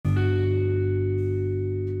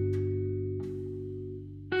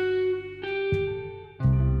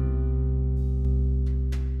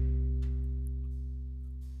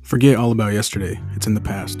Forget all about yesterday. It's in the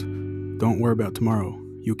past. Don't worry about tomorrow.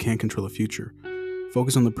 You can't control the future.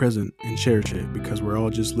 Focus on the present and cherish it because we're all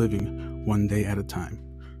just living one day at a time.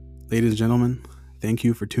 Ladies and gentlemen, thank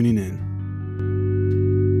you for tuning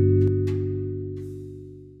in.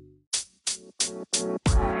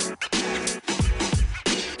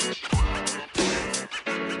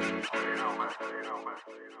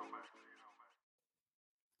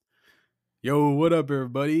 Yo, what up,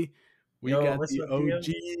 everybody? We Yo, got what's the up, Theo?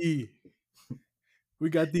 OG. We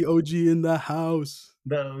got the OG in the house.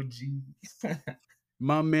 The OG.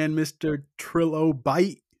 My man, Mr.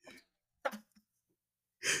 Trill-O-Byte.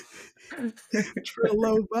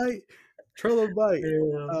 Trill-O-Byte. Trill-O-Byte.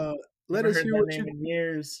 Yeah, Let haven't us heard hear that what name you in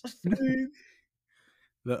years. dude.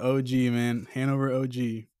 The OG, man. Hanover OG.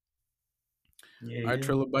 Yeah, All right, yeah.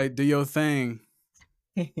 Trill-O-Byte, do your thing.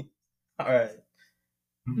 All right.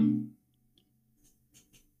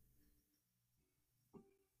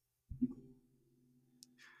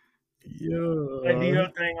 I do Yeah. your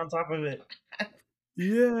thing on top of it.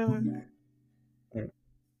 Yeah.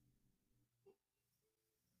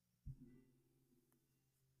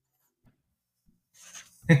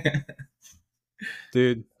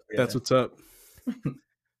 Dude, that's Yeah. what's up.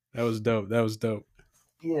 That was dope. That was dope.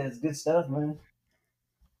 Yeah, it's good stuff, man.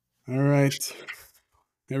 All right.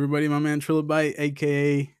 Everybody, my man Trill-O-Byte,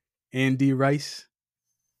 aka Andy Rice.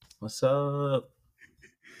 What's up?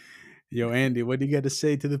 Yo, Andy, what do you got to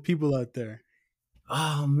say to the people out there?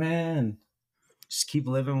 Oh man, just keep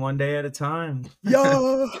living one day at a time.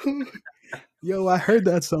 Yo, yo, I heard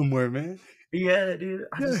that somewhere, man. Yeah, dude.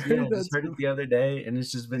 I Yeah, I just heard I that. just heard it the other day, and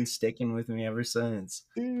it's just been sticking with me ever since.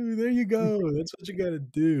 Dude, there you go. That's what you got to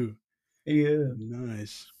do. Yeah.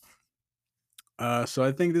 Nice. So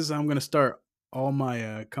I think this is how I'm gonna start all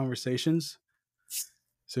my conversations.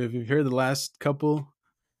 So if you've heard the last couple,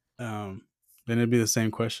 then it'd be the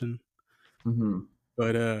same question. Hmm.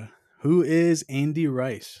 But who is Andy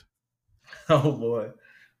Rice? Oh boy.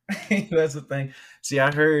 That's the thing. See,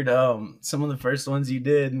 I heard some of the first ones you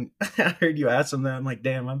did, and I heard you ask them that. I'm like,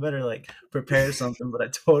 damn, I better like prepare something, but I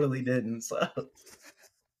totally didn't. So,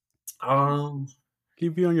 um,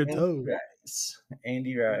 Keep you on your Andy toes. Rice.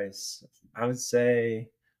 Andy Rice. I would say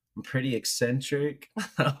I'm pretty eccentric.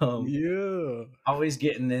 um, Yeah. always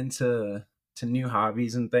getting into new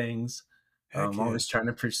hobbies and things. Heck yeah. Always trying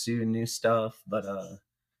to pursue new stuff, but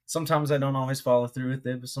sometimes I don't always follow through with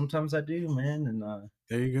it, but sometimes I do, man. And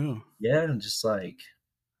There you go. yeah, and just like,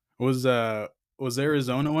 Was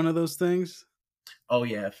Arizona one of those things? oh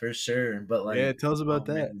yeah, for sure. But Yeah, like, tell us oh about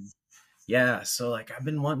that. man, yeah. So like, I've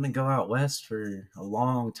been wanting to go out west for a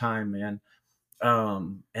long time, man.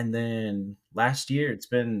 And then last year, it's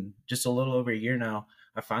been just a little over a year now.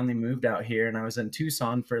 I finally moved out here, and I was in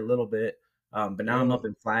Tucson for a little bit. But now I'm Yeah. up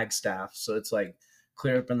in Flagstaff, so it's like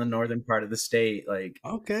clear up in the northern part of the state. Like,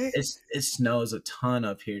 Okay. it snows a ton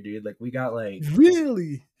up here, dude. Like, we got like,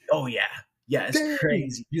 Really? oh yeah, yeah, it's Dang.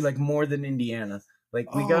 crazy, dude. Like more than Indiana.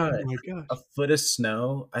 Like we Oh got my a gosh. foot of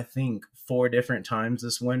snow, I think 4 different times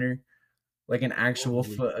this winter, like an actual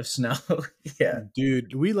Holy foot of snow. Yeah.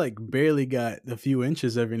 dude, we like barely got a few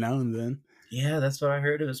inches every now and then. Yeah, that's what I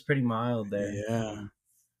heard. It was pretty mild there. Yeah.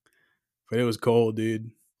 But it was cold,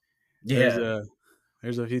 dude. There's Yeah. a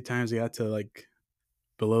there's a few times I got to like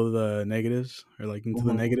below the negatives or like into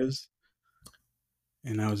the Mhm. negatives.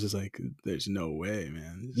 And I was just like, there's no way,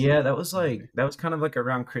 man. There's Yeah, no way. that was kind of like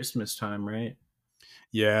around Christmas time, right?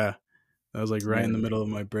 Yeah. That was like right in the Yeah. middle of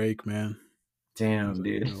my break, man. I was Damn, like,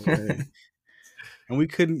 dude. no way. And we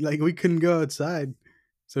couldn't go outside.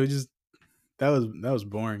 So it just that was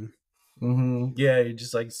boring. Yeah, you're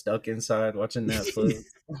just like stuck inside watching Netflix,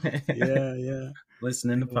 Yeah, yeah.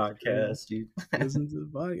 listening to It was crazy. podcasts, dude. Listen to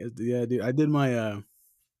the podcast. Yeah, dude. I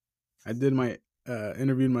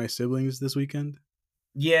interviewed my siblings this weekend.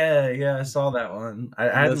 Yeah, yeah, I saw that one. I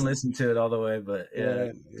And hadn't that's listened to it all the way, but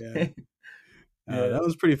yeah. yeah, yeah. Yeah. That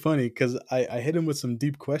was pretty funny because I hit him with some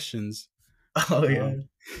deep questions. Oh yeah. Um,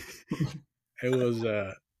 it was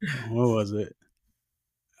what was it?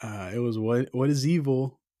 It was what is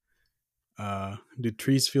evil? Do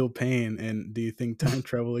trees feel pain? And do you think time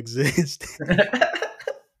travel exists?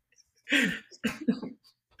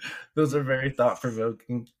 Those are very thought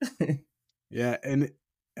provoking. Yeah, and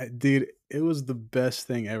dude, it was the best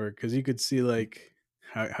thing ever because you could see like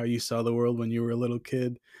how you saw the world when you were a little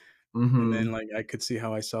kid, and then Hmm. like I could see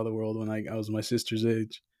how I saw the world when I was my sister's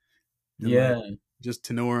age, and like Yeah. just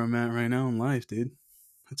to know where I'm at right now in life, dude,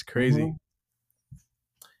 that's crazy. Hmm.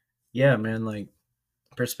 Yeah, man. Like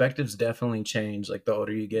perspectives definitely change. Like the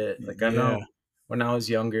older you get. Like I Yeah, know when I was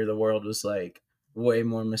younger, the world was like way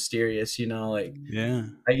more mysterious. You know, like yeah,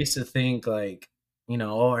 I used to think like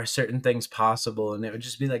oh, are certain things possible? And it would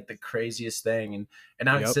just be like the craziest thing. And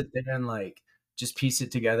I would Yep. sit there and like just piece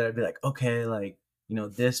it together. I'd be like, okay, like,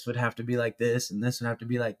 this would have to be like this and this would have to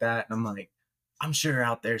be like that. And I'm like, I'm sure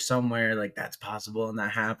out there somewhere like that's possible and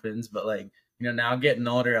that happens. But like, now getting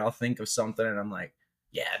older, I'll think of something and I'm like,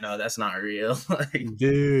 yeah, no, that's not real. Like,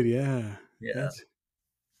 Dude, yeah. yeah. That's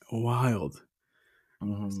wild.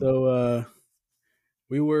 Hmm. So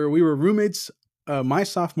we were roommates my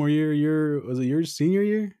sophomore year, was it your senior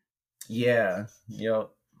year? Yeah. Yep.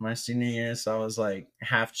 My senior year, so I was like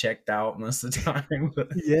half checked out most of the time. But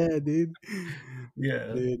Yeah, dude. yeah.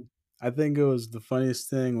 Dude. I think it was the funniest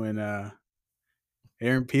thing when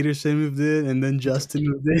Aaron Peterson moved in and then Justin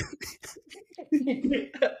moved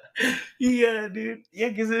in. Yeah, dude. Yeah,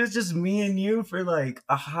 because it was just me and you for like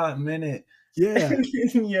a hot minute. Yeah.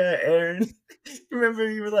 Yeah, Aaron. Remember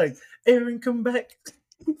you were like, Aaron, come back.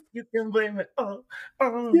 You can blame it. Oh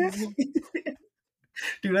Yeah. me.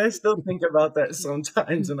 Dude, I still think about that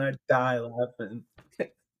sometimes and I die laughing.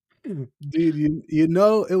 Dude, you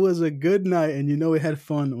know it was a good night and you know we had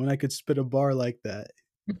fun when I could spit a bar like that.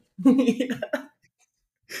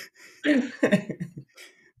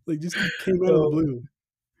 Like just came out of the Oh, blue.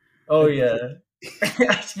 oh Like yeah.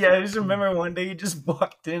 Yeah, I just remember one day you just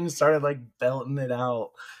walked in and started like belting it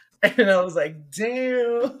out. And I was like,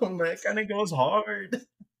 damn, that kind of goes hard.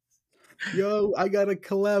 yo, I got a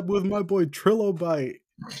collab with my boy Trill-O-Byte.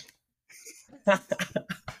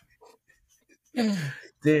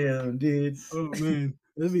 Damn, dude. Oh man.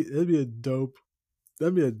 That'd be a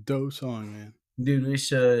dope song, man. Dude, we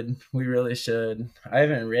should. We really should. I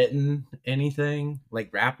haven't written anything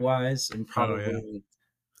like rap wise and Oh yeah.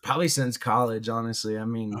 probably since college, honestly. I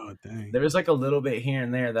mean, Oh dang. there was like a little bit here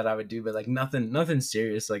and there that I would do, but like nothing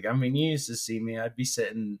serious. Like, I mean, you used to see me. I'd be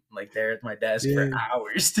sitting like there at my desk for Yeah.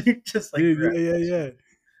 hours, dude, just like Dude, yeah.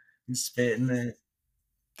 spitting it.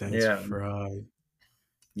 That's Yeah. fraud. Have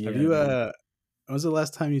Yeah, you dude. when was the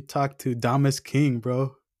last time you talked to Damas King,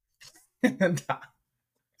 bro?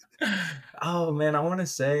 Oh man, I want to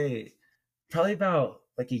say probably about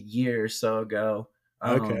like a year or so ago.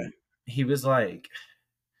 Okay. He was like,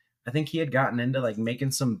 I think he had gotten into like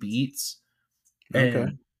making some beats, Okay.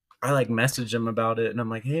 and I like messaged him about it, and I'm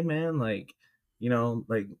like, hey man, like,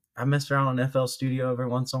 like I mess around on FL Studio every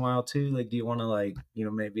once in a while too. Like, do you want to like,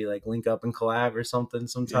 maybe like link up and collab or something Yeah.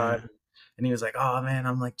 sometime? And he was like, oh man,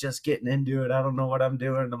 I'm like just getting into it. I don't know what I'm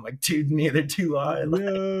doing. And I'm like, dude, neither do I. Like,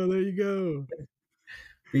 Yo, there you go.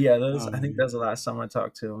 but yeah, Oh I think that man. was the last time I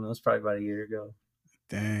talked to him. That was probably about a year ago.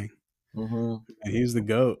 Dang. Hmm. He's the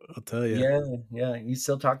GOAT, I'll tell you. Yeah, yeah. You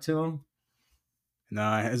still talk to him?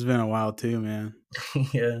 No, it's been a while too, man.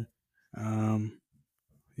 Yeah. Um,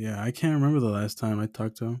 yeah, I can't remember the last time I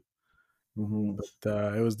talked to him, Hmm.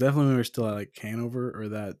 but it was definitely when we were still at like Hanover or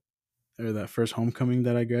that first homecoming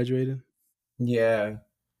that I graduated. Yeah.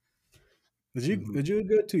 Did Hmm. you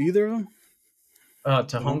go to either of them? To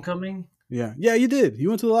The home? homecoming? Yeah, you did. You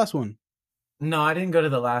went to the last one. No, I didn't go to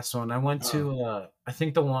the last one. I went Oh, to I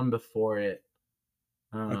think the one before it.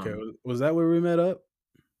 okay. Um Was that where we met up?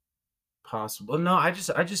 Possible. No, I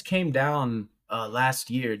just came down last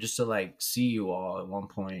year just to like see you all at one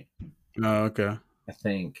point, Oh, okay. I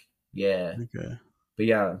think. Yeah. Okay. But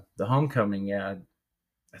yeah, the homecoming, yeah.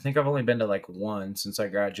 I think I've only been to like one since I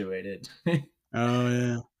graduated. Oh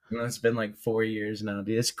yeah. And it's been like 4 years now,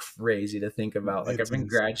 dude. It's crazy to think about. Like I've It's been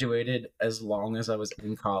insane. graduated as long as I was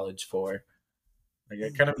in college for. Like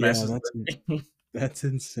it kind of Yeah, messes with me. that's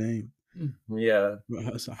insane. Yeah.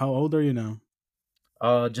 So how old are you now?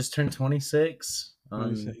 Just turned 26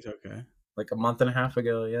 26. Okay. like a month and a half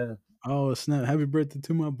ago. Yeah. Oh snap! Happy birthday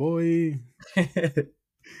to my boy.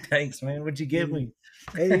 Thanks, man. What'd you give Yeah. me?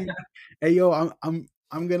 Hey, hey, yo,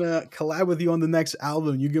 I'm gonna collab with you on the next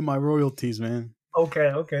album. You get my royalties, man. Okay,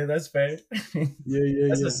 okay, that's fair. Yeah, yeah,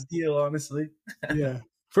 That's a yeah, steal, honestly. yeah.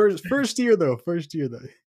 First year though. First year though.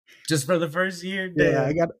 Just for the first year,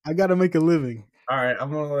 Yeah, damn. I got to make a living. All right,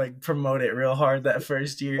 I'm gonna like promote it real hard that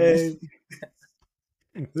first year. Hey,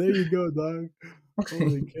 there you go, dog.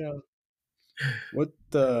 Holy cow! What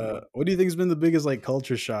do you think has been the biggest like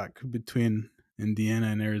culture shock between Indiana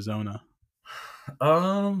and Arizona?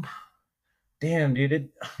 um, Damn, dude,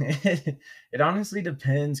 it honestly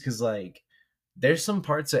depends because like there's some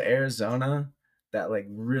parts of Arizona that like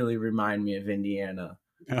really remind me of Indiana,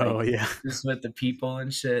 like Oh yeah, just with the people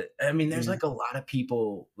and shit. I mean, there's yeah, like a lot of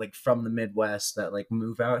people like from the Midwest that like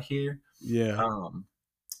move out here. yeah, Um,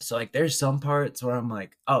 so like there's some parts where I'm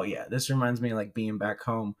like, oh yeah, this reminds me of like being back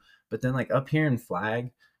home. But then like up here in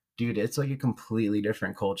Flag, dude, it's like a completely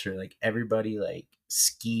different culture. Like everybody like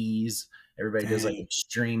skis. Everybody does like Dang.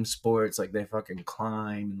 extreme sports, like they fucking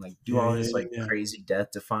climb and like do Yeah, all yeah, this like yeah. crazy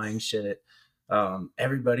death defying shit.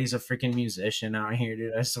 Everybody's a freaking musician out here,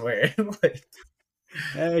 dude. I swear. Like,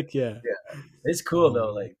 Heck yeah. yeah, it's cool Oh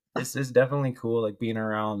though. man. Like, it's definitely cool, like being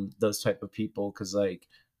around those type of people, because like,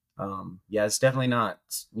 yeah, it's definitely not,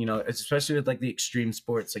 it's especially with like the extreme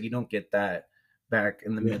sports. Like, you don't get that back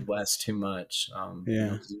in the Yeah. Midwest too much. Yeah.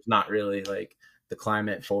 Because there's not really like the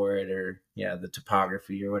climate for it, or yeah, the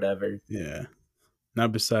topography or whatever. Yeah.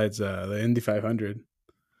 Not besides the Indy 500.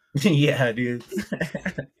 Yeah, dude.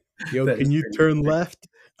 Yo, That can is you pretty turn left?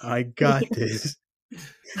 I got this.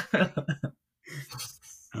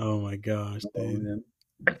 Oh my gosh, Oh dude. man.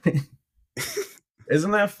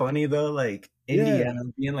 Isn't that funny though? Like Yeah. Indiana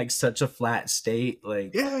being like such a flat state,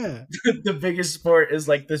 like Yeah. the biggest sport is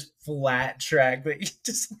like this flat track that you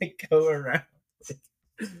just like go around.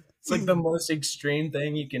 It's like the most extreme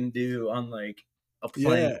thing you can do on like a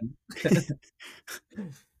Yeah. plane.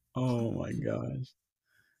 Oh my gosh.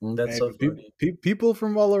 That's Hey, so but funny. people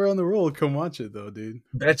from all around the world come watch it though, dude.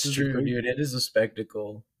 That's That's just the true, crazy dude. It thing. is a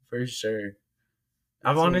spectacle for sure.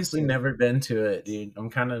 I've It's so honestly exciting. never been to it, dude. I'm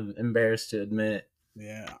kind of embarrassed to admit.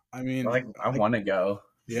 Yeah. I mean, Like, I I want to go.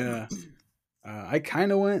 yeah. I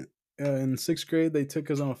kind of went in sixth grade. They took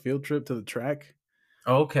us on a field trip to the track,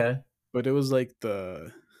 Okay. but it was like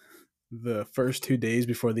the first 2 days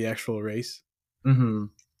before the actual race, Mm-hmm.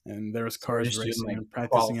 and there was So we're cars just doing racing like and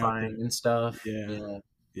practicing out qualifying there. and stuff. Yeah, Yeah.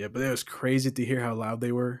 yeah, but it was crazy to hear how loud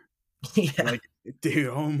they were. Yeah. Like, dude,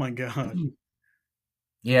 oh my gosh.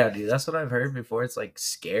 Yeah, dude. That's what I've heard before. It's like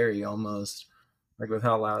scary almost, like with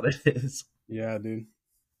how loud it is. Yeah, dude,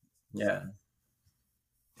 Yeah.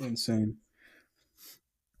 insane.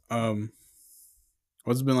 Um,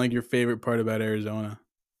 what's been like your favorite part about Arizona?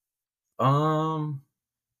 Um,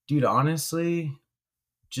 dude, honestly,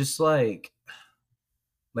 just like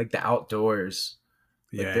the outdoors.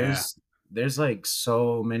 Like Yeah, there's like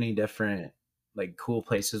so many different like cool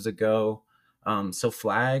places to go. So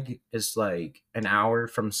Flag is like an hour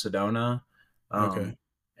from Sedona. okay. Um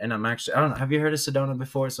and I don't know, have you heard of Sedona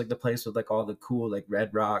before? It's like the place with like all the cool like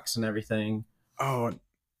red rocks and everything. Oh,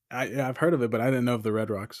 yeah, I've heard of it, but I didn't know of the Red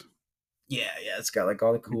Rocks. Yeah, yeah, it's got like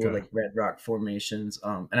all the cool Okay. like red rock formations.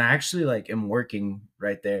 And I actually like am working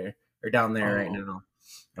right there or down there right Oh, now.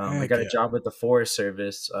 I heck got a yeah. job with the Forest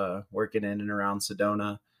Service, working in and around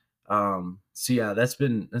Sedona. So yeah, that's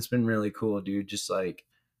been really cool, dude. Just like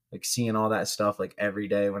seeing all that stuff like every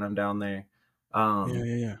day when I'm down there. Yeah, Um,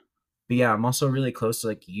 yeah, yeah. but yeah, I'm also really close to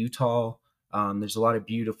like Utah. There's a lot of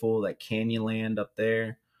beautiful like canyon land up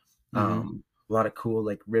there. Mm-hmm. A lot of cool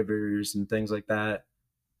like rivers and things like that.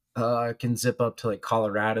 I can zip up to like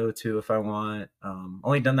Colorado too if I want.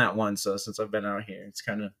 Only done that once, so since I've been out here, it's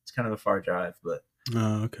kind of a far drive, but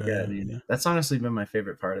Oh, okay. yeah, Yeah, dude, yeah. that's honestly been my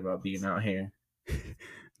favorite part about being out here.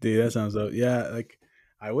 Dude, that sounds dope. Yeah, like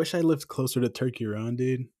I wish I lived closer to Turkey Run,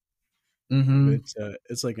 dude. But Mm-hmm.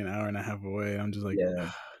 it's like an hour and a half away. I'm just like,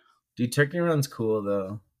 Yeah, dude, Turkey Run's cool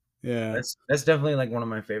though. yeah, That's definitely like one of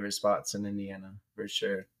my favorite spots in Indiana for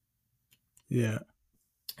sure. yeah,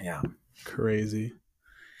 Yeah. crazy.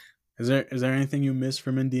 Is there anything you miss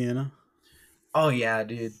from Indiana? Oh yeah,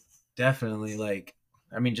 dude, definitely. Like,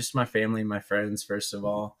 I mean, just my family, my friends, first of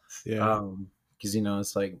all, Yeah, because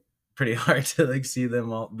it's like pretty hard to like see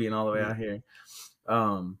them all being all the way yeah, out here.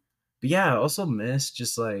 Um, but yeah, I also miss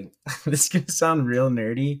just like this is gonna sound real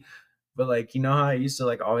nerdy, but like how I used to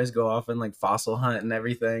like always go off and like fossil hunt and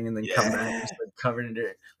everything, and then come back yeah, just like covered in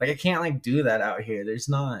dirt. Like I can't like do that out here. There's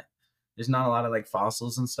not a lot of like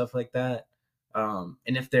fossils and stuff like that.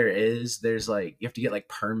 And if there is, there's like you have to get like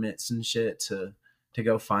permits and shit to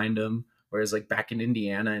go find them. Whereas like back in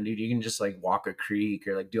Indiana, and dude, you can just like walk a creek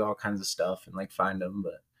or like do all kinds of stuff and like find them.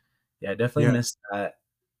 But yeah, I definitely yeah, miss that.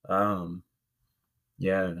 Um,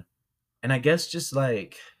 yeah, and I guess just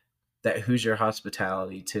like that Hoosier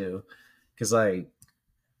hospitality too, because like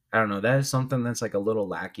I don't know, that is something that's like a little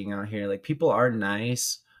lacking out here. Like people are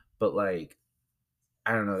nice, but like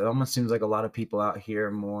I don't know, it almost seems like a lot of people out here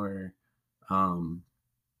are more um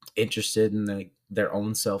interested in like their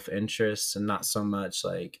own self interests and not so much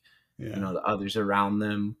like yeah, the others around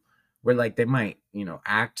them. Where like they might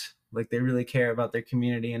act like they really care about their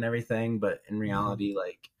community and everything, but in hmm, reality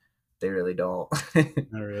like they really don't.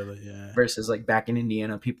 not really. Yeah, Versus like back in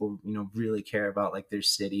Indiana, people really care about like their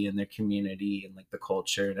city and their community and like the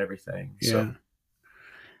culture and everything. So yeah,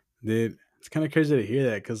 dude, it's kind of crazy to hear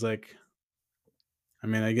that because like I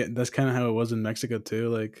mean I get that's kind of how it was in Mexico too.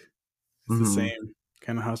 Like it's the mhm. same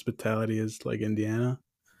kind of hospitality as like Indiana,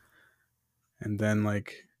 and then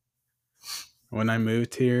like when I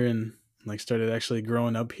moved here and like started actually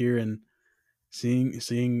growing up here and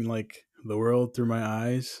seeing like the world through my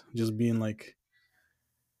eyes, just being like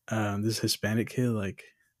this Hispanic kid, like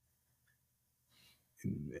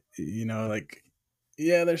like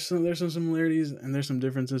yeah, there's some similarities and there's some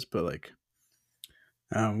differences, but like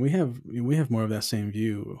we have more of that same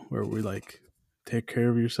view where we like take care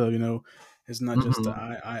of yourself. It's not just the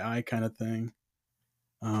Hmm. I kind of thing.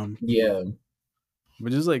 Um, Yeah.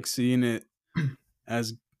 but just like seeing it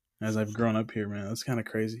as as I've grown up here, man, that's kind of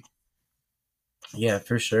crazy. Yeah,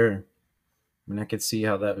 for sure. I mean, I could see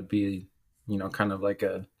how that would be, kind of like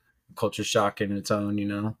a culture shock in its own.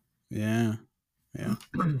 Yeah, yeah,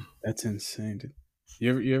 that's insane, dude.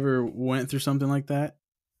 You ever went through something like that?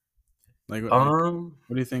 Like, Um,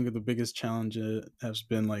 what do you think of the biggest challenge has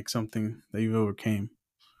been? Like something that you've overcame?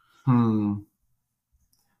 hmm.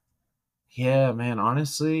 Yeah, man,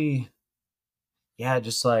 honestly, yeah,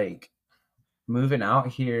 just like moving out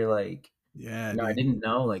here, like, Yeah, I dude. didn't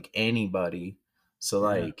know like anybody. So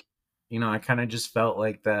Yeah, like, I kind of just felt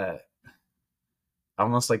like that,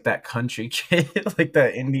 almost like that country kid, like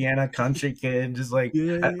that Indiana country kid. Just like,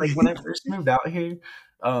 like when yeah. I first moved out here,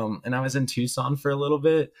 and I was in Tucson for a little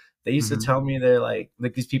bit. They used to Hmm. tell me they're like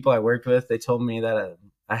these people I worked with. They told me that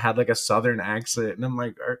I had like a southern accent, and I'm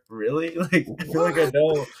like, really? Like, I feel like I What?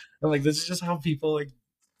 don't. I'm like, this is just how people like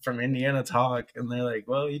from Indiana talk, and they're like,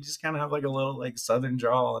 well, you just kind of have like a little like southern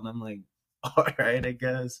drawl, and I'm like, all right, I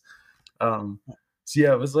guess. Um, so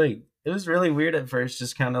yeah, it was really weird at first,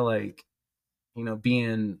 just kind of like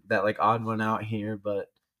being that like odd one out here,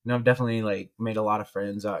 but I've definitely like made a lot of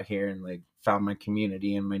friends out here and like found my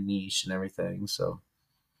community and my niche and everything. So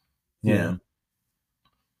Yeah, yeah.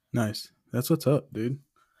 nice. That's what's up, dude.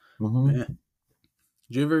 Hmm. Man,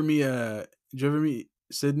 did you ever meet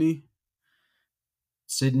Sydney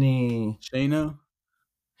Sydney. Shano?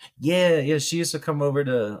 Yeah, yeah. She used to come over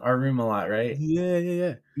to our room a lot, right? Yeah, yeah,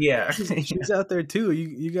 yeah. Yeah. She's out there too.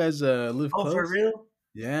 You guys live Oh, for close? real?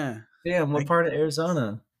 Yeah. Damn, what I part of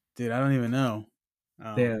Arizona? Dude, I don't even know.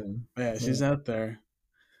 Damn. Yeah, she's Yeah. out there.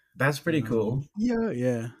 That's pretty cool. Yeah,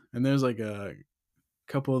 yeah. And there's like a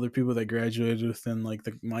couple other people that graduated within like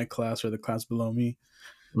my class or the class below me,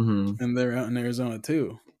 Hmm. and they're out in Arizona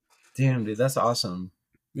too. Damn, dude, that's awesome.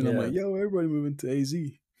 And I'm Yeah. like, yo, everybody moving to AZ.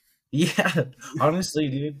 Yeah. Honestly,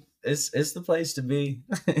 dude, it's the place to be.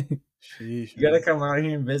 Sheesh, You gotta man. come out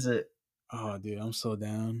here and visit. Oh, dude, I'm so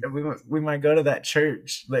down. And we might go to that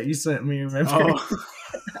church that you sent me. Remember? Oh,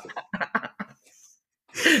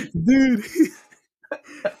 dude,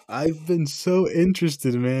 I've been so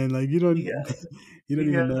interested, man. Like Yeah, you don't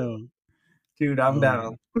even yeah, know. dude, I'm Oh,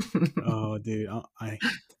 down. oh, dude,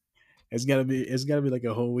 it's gotta be like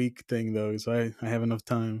a whole week thing though, so I have enough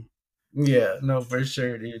time. Yeah, no, for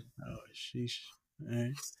sure, dude. Oh, sheesh. All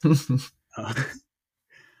right. Uh,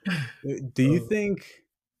 do you Oh. think,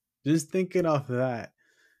 just thinking off that,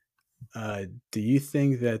 do you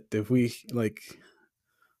think that if we like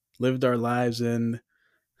lived our lives in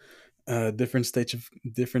different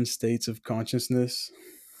states of consciousness,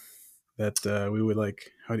 that we would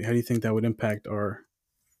like how do you think that would impact our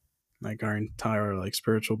entire like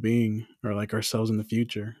spiritual being or like ourselves in the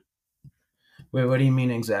future? Wait, what do you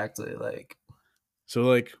mean exactly? Like, So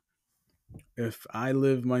like if I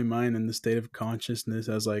live my mind in the state of consciousness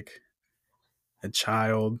as like a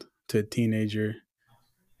child to a teenager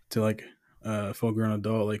to like a full grown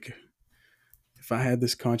adult, like if I had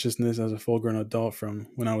this consciousness as a full grown adult from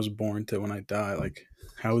when I was born to when I die, like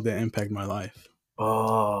how would that impact my life?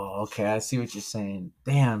 oh, okay, I see what you're saying.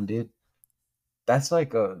 Damn, dude, that's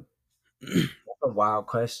like a wild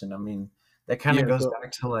question. I mean, that kind of Yeah, goes so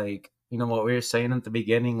back to like what we were saying at the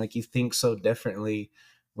beginning. Like, you think so differently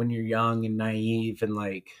when you're young and naive, and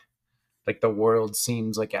like the world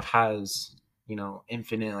seems like it has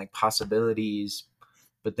infinite like possibilities,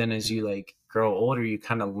 but then as you like grow older, you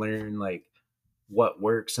kind of learn like what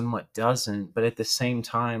works and what doesn't, but at the same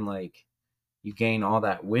time, like, you gain all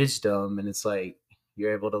that wisdom, and it's like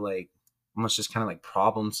you're able to like almost just kind of like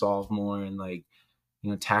problem solve more, and like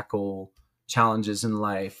tackle challenges in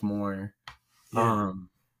life more. yeah,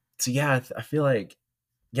 So yeah, I feel like,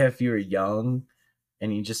 yeah, if you were young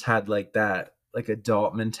and you just had like that like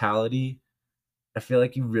adult mentality, I feel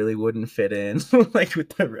like you really wouldn't fit in like with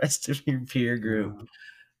the rest of your peer group.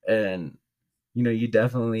 uh, And you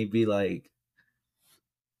definitely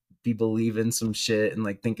be believing some shit and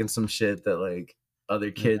like thinking some shit that like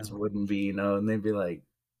other yeah, kids wouldn't be, and they'd be like,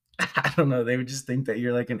 I don't know, they would just think that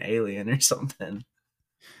you're like an alien or something.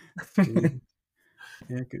 They dude,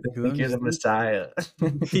 yeah, because think I'm you're the just thinking, messiah.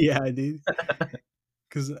 yeah, dude,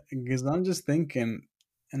 because I'm just thinking,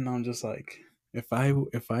 and I'm just like, if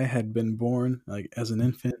I had been born like as an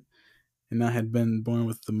infant and I had been born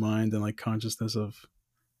with the mind and like consciousness of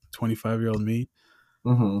 25-year-old me,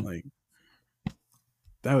 Hmm. like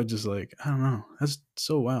that would just like I don't know. That's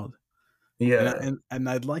so wild. And Yeah.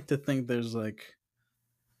 I'd like to think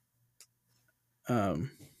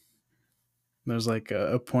um there's like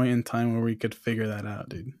a point in time where we could figure that out,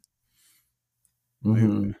 dude. Like,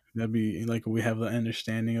 Hmm. that'd be like we have the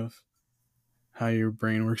understanding of how your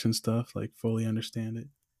brain works and stuff, like fully understand it.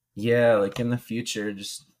 Yeah, like in the future,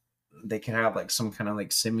 just they could have like some kind of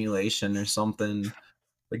like simulation or something,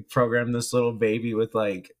 like program this little baby with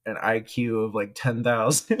like an IQ of like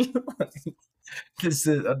 10,000. Like, this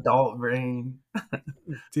is adult brain.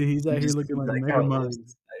 Dude, he's out You here just looking see like like how it lives Megamind.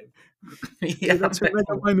 its life. Dude, Yeah, that's who man.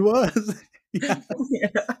 Megamind was. Yeah. Yeah.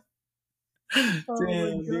 Oh my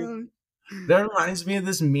Damn, dude. god. That reminds me of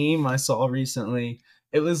this meme I saw recently.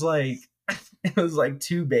 It was like it was like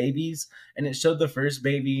two babies, and it showed the first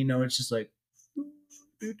baby, it's just like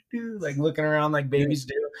like looking around like Yeah. babies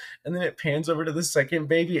do, and then it pans over to the second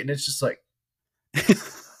baby, and it's just like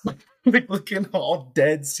looking all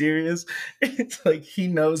dead serious. It's like he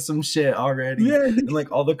knows some shit already, Yeah. and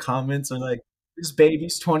like all the comments are like, "This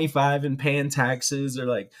baby's 25 and paying taxes," or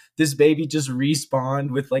like, "This baby just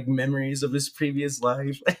respawned with like memories of his previous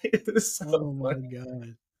life." It was so Oh my funny.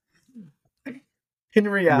 god. In Yeah.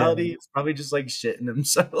 reality, it's probably just like shitting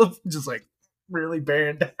himself, just like really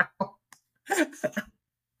bearing down.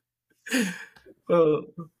 Oh.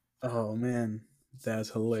 Oh man. That's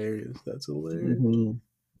hilarious. That's hilarious. Mhm.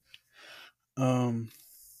 Um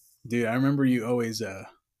dude, I remember you always uh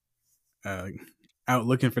out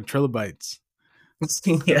looking for Trill-O-Bytes.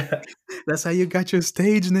 Yeah, That's how you got your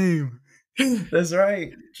stage name. that's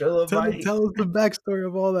right. Trill-O-Byte. Tell us the backstory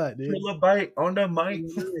of all that, dude. Trill-O-Byte on the mic.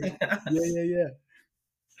 Yeah, yeah,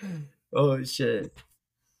 yeah. Oh shit.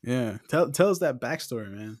 Yeah. Tell us that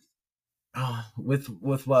backstory, man. Oh, with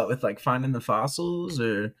what? With like finding the fossils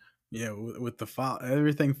or Yeah, with the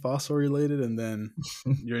everything fossil related, and then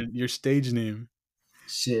your stage name.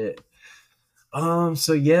 shit.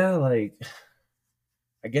 So yeah, like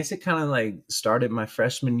I guess it kind of like started my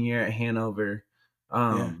freshman year at Hanover.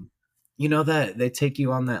 Yeah, Um, you know that they take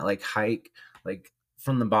you on that like hike, like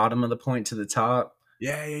from the bottom of the point to the top.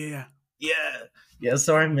 yeah, yeah, Yeah. Yeah,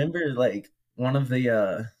 so I remember like one of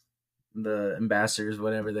the ambassadors,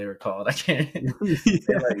 whatever they were called. I can't. yeah. They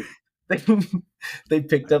Yeah. like they they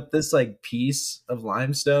picked up this like piece of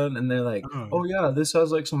limestone, and they're like, Oh, "Oh yeah, this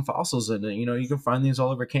has like some fossils in it. You can find these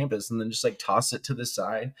all over campus." And then just like toss it to the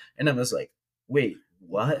side, and I was like, "Wait,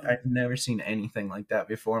 what? I've never seen anything like that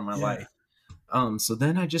before in my yeah, life." So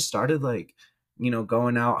then I just started like,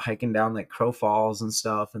 going out hiking down like Crow Falls and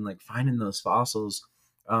stuff, and like finding those fossils.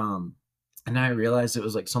 Um, and I realized it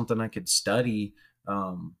was like something I could study.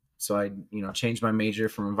 So I, changed my major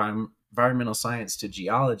from environmental science to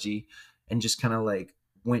geology, and just kind of like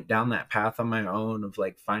went down that path on my own of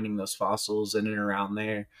like finding those fossils in and around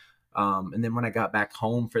there. And then when I got back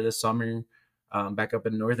home for the summer, back up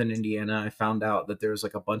in northern Indiana, I found out that there was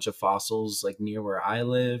like a bunch of fossils like near where I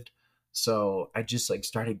lived. So I just like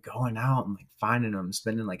started going out and like finding them,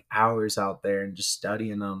 spending like hours out there and just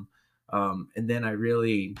studying them. And then I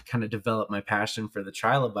really kind of developed my passion for the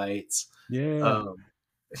trilobites. yeah, Um,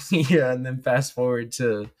 yeah, and then fast forward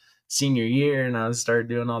to senior year, and I started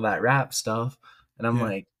doing all that rap stuff, and I'm yeah.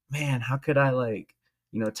 like, man, how could I like,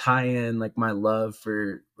 tie in like my love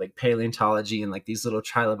for like paleontology and like these little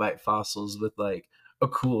trilobite fossils with like a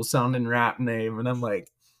cool sounding rap name, and I'm like,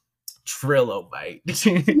 Trill-O-Byte.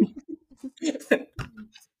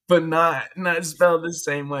 But not spelled the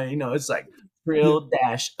same way. It's like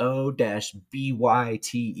Trill-O-Byte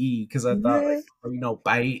because I thought like Yeah.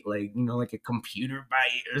 bite like like a computer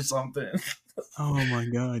bite or something. Oh my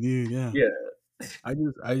god, dude. Yeah. Yeah.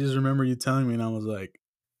 I just remember you telling me, and I was like,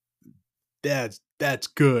 that's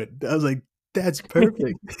good. I was like, that's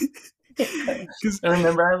perfect. Cause I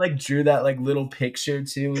remember I like drew that like little picture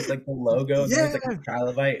too with like the logo, and there was like yeah, a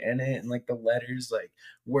trilobite in it, and like the letters like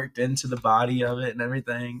worked into the body of it and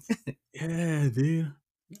everything. yeah, dude.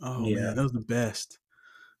 Oh Yeah. man, that was the best.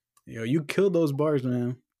 Yo, you killed those bars,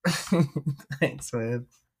 man. Thanks, man.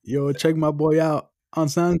 Yo, check my boy out on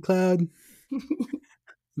SoundCloud.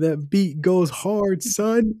 That beat goes hard,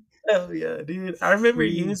 son. Hell yeah, dude. I remember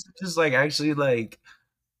you Mm. used to just like actually like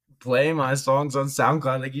play my songs on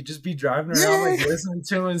SoundCloud. Like you'd just be driving around like Yeah, listening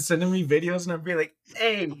to 'em and sending me videos, and I'd be like,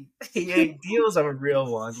 hey, Deal's a real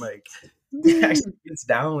one. Like he dude. actually gets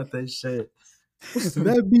down with this shit.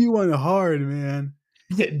 That beat went hard, man.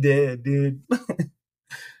 It did, dude.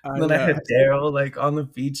 And then I I had Daryl like on the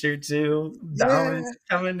feature too. yeah. Darwin's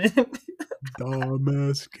coming in.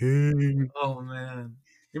 Dumbass king. Oh man.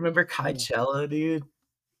 You remember Oh, Coachella, dude?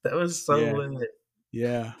 That was so Yeah, lit.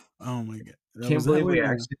 yeah. Oh my god, that was Can't that believe we when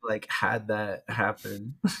actually like had that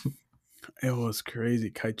happen. it was crazy.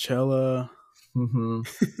 Coachella. Hmm.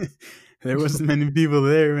 There wasn't many people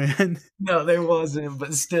there, man. No, there wasn't,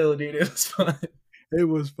 but still, dude, it was fun. It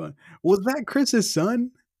was fun. Was that Chris's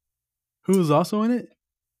son who was also in it?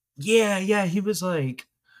 Yeah, yeah, he was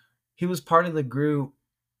part of the group.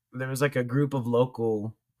 There was like a group of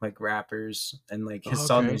local like rappers, and like his Oh,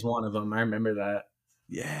 son okay. was one of them. I remember that.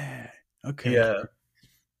 Yeah. Okay. Yeah.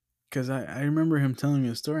 Because I remember him telling me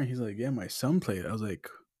a story, and he's like, "Yeah, my son played." I was like,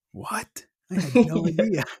 "What? I had no Yeah.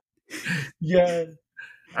 idea." Yeah.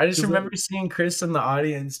 I just Because remember seeing Chris in the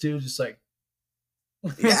audience too, just like I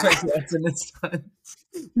was yeah, like, that's in his son.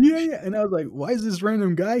 yeah, yeah. And I was like, "Why is this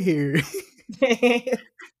random guy here?"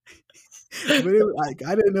 But it was like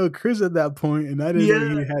I didn't know Chris at that point, and I didn't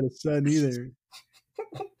know Yeah, he had a son either.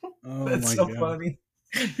 Oh that's my so god. funny.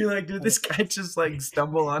 You're like, did this guy just like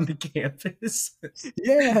stumble onto campus?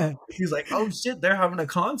 Yeah, He's like, oh shit, they're having a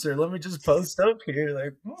concert. Let me just post up here.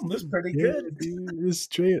 Like, this is pretty yeah, good. dude, just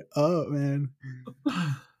straight up, man.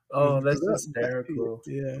 Oh, Because that's hysterical.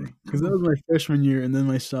 yeah, because that was my freshman year, and then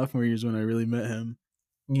my sophomore year is when I really met him.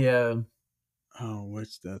 Yeah. Oh,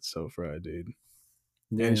 which that's so fried, dude.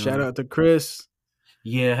 And shout Damn. out to Chris.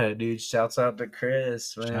 Yeah, dude. Shouts out to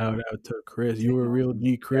Chris, Shout man. out to Chris. You were a real Damn. G,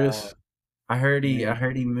 Yeah. Chris. I Man,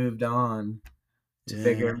 heard he moved on to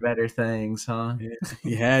bigger yeah, and better things, huh? yeah.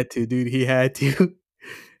 He had to, dude. He had to.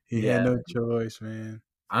 He had Yeah. no choice, man.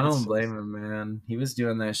 I That's don't so blame him, man. He was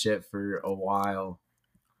doing that shit for a while.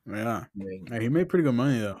 yeah. Like, He made pretty good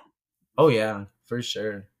money though, oh yeah, for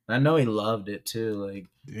sure. I know he loved it too. Like,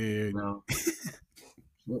 you dude. know.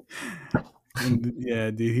 And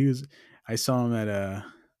yeah, dude. He was. I saw him at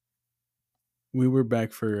we were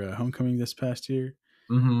back for homecoming this past year,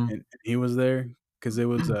 Mm-hmm. and he was there because it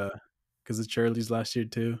was because of Charlie's last year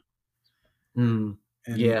too, Mm.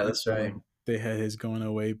 and Yeah, that's right. they had his going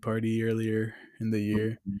away party earlier in the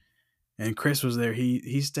year, and Chris was there.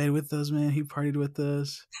 He stayed with us, man. He partied with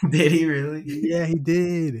us. Did he really? Yeah, he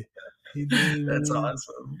did. He did, That's man.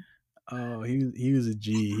 awesome. Oh, he was a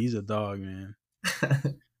G. He's a dog, man.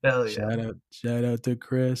 Hell yeah. Shout out to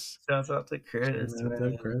Chris. Shouts out to Shout Chris, out to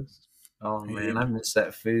man. Chris. Oh Yeah, man, I miss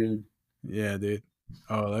that food. yeah, dude.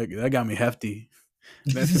 Oh, that got me hefty.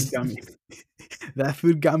 That food got me. That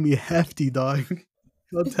food got me hefty, dog.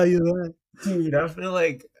 I'll tell you that. Dude, I feel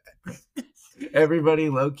like everybody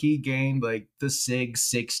low key gained like the Sig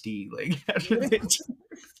 60. Like after Yeah, they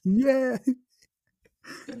yeah,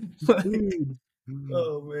 like, dude.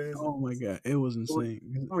 oh man. Oh my god, it was We,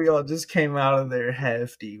 insane. we all just came out of there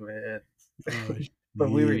hefty, man. Oh, But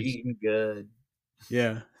we were jeez. eating good.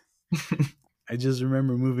 Yeah, I just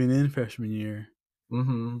remember moving in freshman year,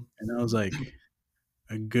 Mm-hmm. and I was like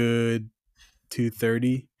a good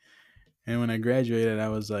 230, and when I graduated, I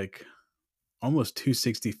was like almost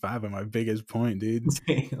 265 at my biggest point, dude.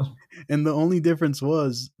 Damn. And the only difference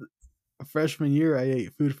was freshman year I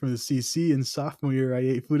ate food from the CC, and sophomore year I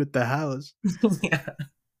ate food at the house. Yeah.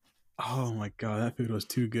 Oh my god, that food was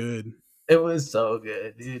too good. It was so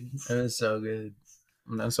good, dude. It was so good.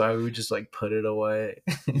 And that's why we would just like put it away.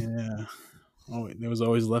 Yeah. Oh, there was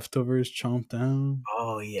always leftovers chomped down.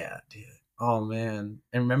 Oh yeah, dude. Oh man.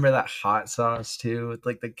 And remember that hot sauce too with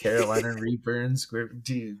like the Carolina Reaper and squirt,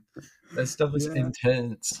 dude. That stuff was Yeah.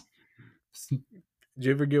 intense. Did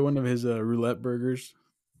you ever get one of his roulette burgers?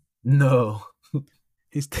 No.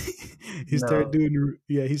 He he started No. doing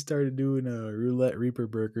he started doing roulette reaper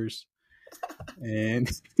burgers, and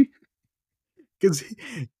because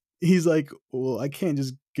he's like, well, I can't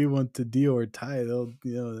just give one to Dio or Ty. They'll,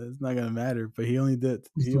 it's not gonna matter. But he did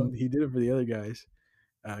it for the other guys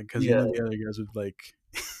because Yeah. the other guys would like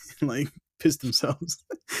like piss themselves.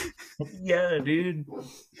 Yeah, dude.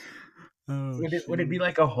 Oh Would it be shit!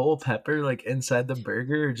 like a whole pepper like inside the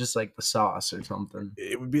burger or just like the sauce or something?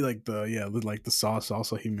 It would be like the sauce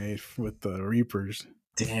also he made with the Reapers.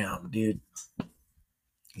 Damn, dude.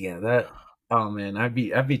 Yeah, that oh man, I'd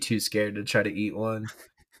be too scared to try to eat one.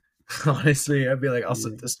 Honestly, I'd be like, I'll Yeah.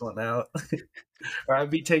 sit this one out. Or I'd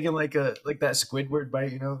be taking like a like that Squidward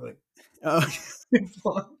bite, you know, like Oh,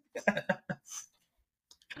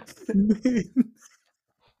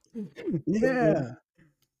 yeah.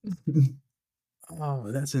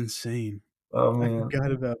 Oh, that's insane. oh I man.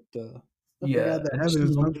 forgot about I Yeah. forgot that I just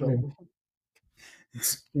happened in remember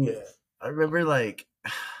SpongeBob. yeah. I remember like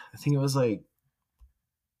I think it was like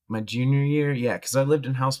my junior year. Yeah, because I lived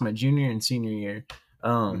in house my junior and senior year.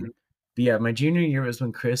 Mhm. But yeah, my junior year was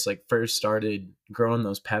when Chris like first started growing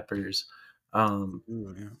those peppers. Ooh,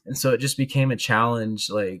 yeah. And so it just became a challenge,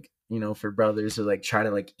 like, you know, for brothers to like try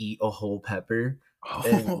to like eat a whole pepper.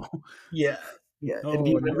 And Oh, yeah, yeah. And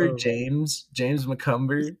do oh you remember no. James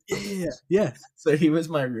McCumber? Yeah, yeah, yeah. Yeah. So he was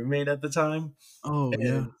my roommate at the time. Oh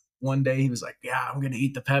yeah. And one day he was like, "Yeah, I'm gonna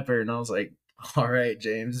eat the pepper," and I was like, "All right,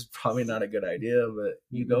 James, it's probably not a good idea, but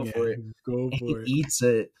you go Yeah, for it." go And he for it. eats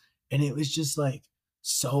it, and it was just like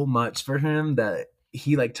so much for him that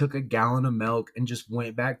he like took a gallon of milk and just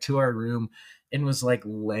went back to our room and was like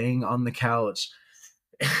laying on the couch.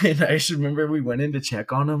 And I just remember we went in to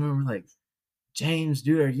check on him and we're like, "James,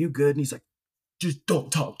 dude, are you good?" And he's like, "Just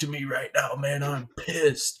don't talk to me right now, man. I'm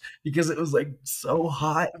pissed," because it was like so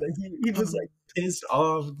hot. Like he was like pissed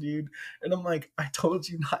off, dude. And I'm like, "I told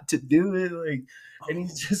you not to do it." Like, and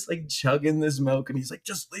he's Oh, just like chugging this milk, and he's like,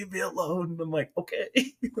 "Just leave me alone." And I'm like, "Okay."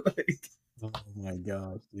 Like, oh my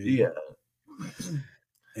gosh, dude. yeah,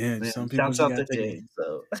 And man. some people Shouts just out gotta to take it. James.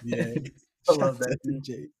 So Yeah. I Shout love that out to dude.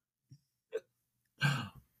 Jay.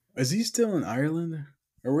 Is he still in Ireland?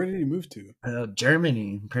 Or where did he move to?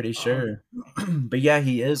 Germany, I'm pretty Oh, sure. But yeah,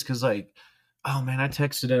 he is because like, oh man, I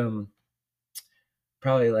texted him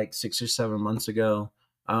probably like 6 or 7 months ago.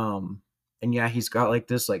 And yeah, he's got like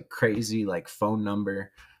this like crazy like phone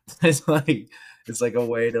number. It's like it's like a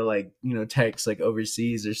way to like text like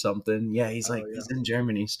overseas or something. Yeah, he's oh like yeah. he's in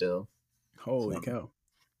Germany still. Holy So cow.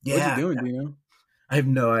 What's he yeah, doing, do you know? I have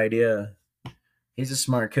no idea. He's a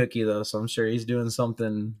smart cookie though, so I'm sure he's doing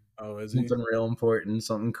Oh, is he? something real important,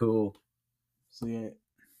 something cool. So yeah.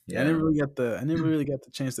 Yeah. I never really got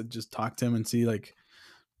the chance to just talk to him and see like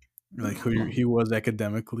who he was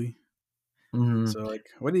academically. hmm So like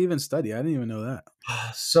what did he even study? I didn't even know that.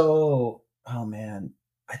 So, oh man,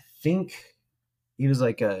 I think he was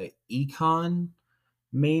like a econ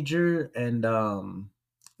major and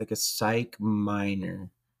like a psych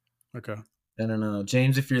minor. Okay. I don't know,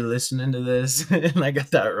 James, if you're listening to this and I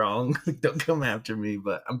got that wrong, don't come after me.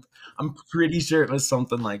 But I'm pretty sure it was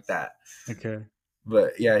something like that. Okay.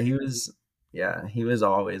 But yeah, he was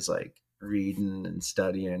always like reading and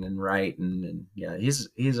studying and writing, and yeah,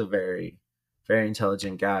 he's a very very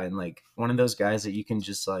intelligent guy, and like one of those guys that you can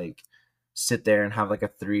just like sit there and have like a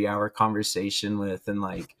 3 hour conversation with, and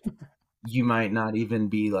like you might not even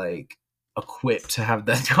be like equipped to have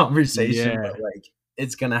that conversation, Yeah. but like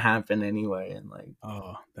it's gonna happen anyway, and like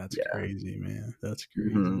Oh, that's yeah. crazy, man. That's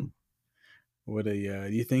crazy. hmm What a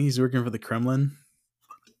do you think he's working for the Kremlin?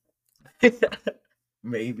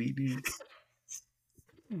 Maybe, dude.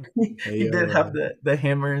 Hey He did yo, have the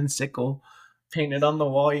hammer and sickle painted on the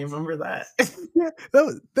wall. You remember that? yeah,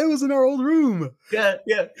 that was in our old room. Yeah,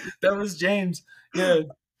 yeah. That was James. Yeah.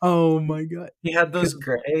 Oh my god. He had 'Cause-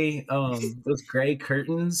 those gray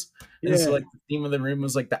curtains. And so yeah. like the theme of the room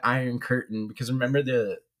was like the Iron Curtain, because remember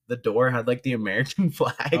the door had like the American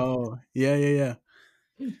flag. Oh, yeah, yeah,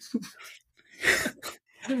 yeah.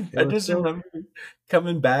 It I was just so remember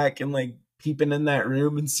coming back and like peeping in that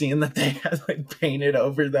room and seeing that they had like painted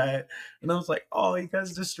over that. And I was like, "Oh, you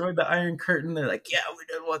guys destroyed the Iron Curtain." They're like, "Yeah, we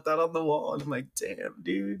didn't want that on the wall." And I'm like, "Damn,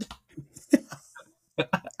 dude."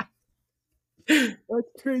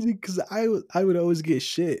 that's crazy because I would always get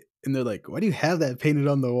shit, and they're like, "Why do you have that painted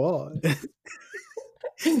on the wall?"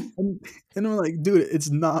 and, and I'm like, "Dude, it's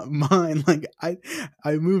not mine. Like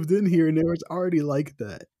I moved in here and it was already like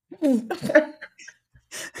that."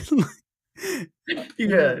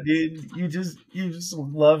 Yeah, dude, you just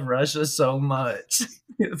love Russia so much.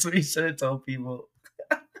 That's what he should have told people.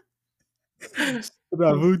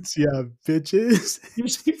 Stravutia, bitches.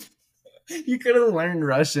 You could have learned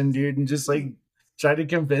Russian, dude, and just like try to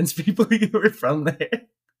convince people you were from there.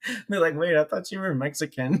 They're like, "Wait, I thought you were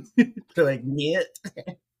Mexican." They're like, "Niet."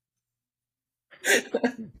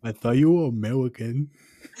 I thought you were American.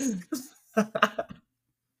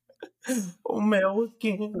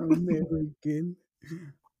 American. American.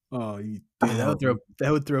 Oh, dude, Um,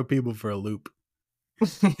 that would throw people for a loop.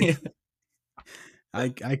 yeah. I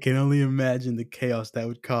can only imagine the chaos that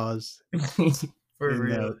would cause For in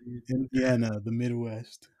real, Indiana, the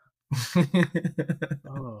Midwest. dude.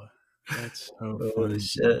 Oh, that's so Oh funny, dude.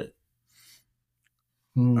 shit.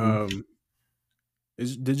 Hmm. Um,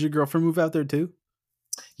 did your girlfriend move out there too?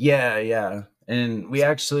 Yeah, yeah. And we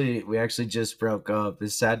actually just broke up.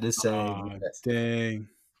 It's sad to say. Oh, dang.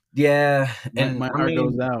 Yeah, and My I heart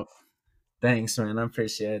goes mean, out. thanks, man. I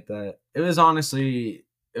appreciate that. It was honestly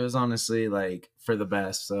like for the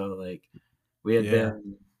best. So like we had Yeah,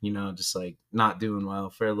 been, just like not doing well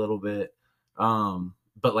for a little bit.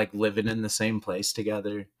 But like living in the same place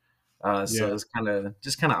together. So it yeah, was kind of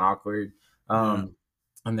awkward. yeah, Um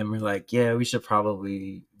and then we're like, yeah, we should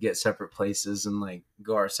probably get separate places and like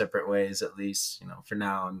go our separate ways, at least, for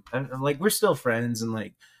now. And like we're still friends, and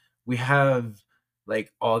like we have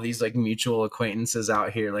like all these like mutual acquaintances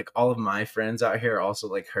out here. Like all of my friends out here are also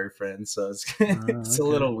like her friends, so it's it's a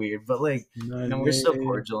Okay. little weird, but like No, we're yeah, still yeah, yeah.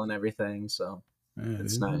 cordial and everything, so Yeah,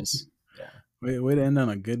 it's dude. nice. Yeah. Way to end on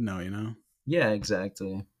a good note, you know. Yeah,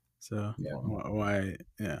 exactly. So Yeah. why?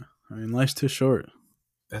 Yeah, I mean, life's too short.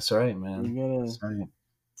 That's right, We man. gotta That's right.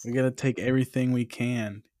 we gotta take everything we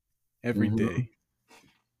can every Hmm. day.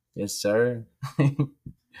 Yes, sir.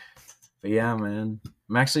 But yeah, man.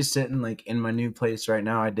 I'm actually sitting like in my new place right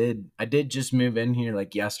now. I did just move in here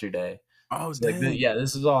like yesterday. Oh So like dang! yeah,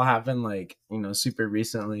 this has all happened like, super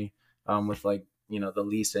recently with like, the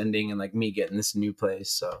lease ending and like me getting this new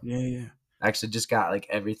place. So Yeah, yeah, I actually just got like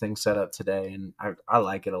everything set up today and I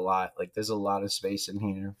like it a lot. Like there's a lot of space in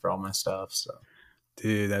here for all my stuff. So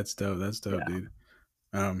dude, that's dope. That's dope, yeah. dude.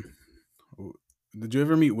 Um, w- did you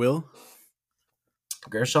ever meet Will?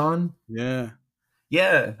 Gershon? Yeah,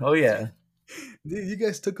 Yeah. Oh yeah. dude, you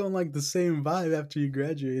guys took on like the same vibe after you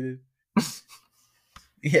graduated.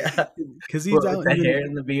 Yeah. Cause he's What, with out the in hair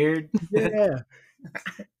and the beard? yeah,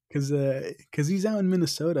 cause he's out in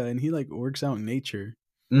Minnesota and he like works out in nature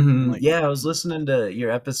and like Yeah, I was listening to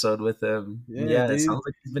your episode with him. yeah, Yeah, it dude, sounds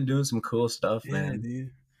like he's been doing some cool stuff, yeah, man.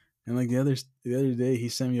 dude. And like the other day, he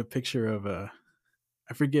sent me a picture of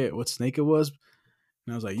I forget what snake it was,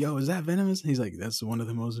 and I was like, "Yo, is that venomous?" He's like, "That's one of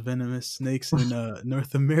the most venomous snakes in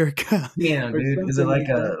North America," Damn, or dude. Is it something like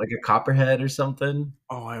like that. a copperhead or something?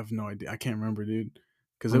 Oh, I have no idea. I can't remember, dude,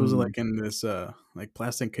 because it was Mm, like in this like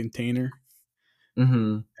plastic container,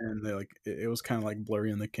 mm-hmm. and they like it was kind of like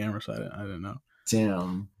blurry in the camera, so I didn't know.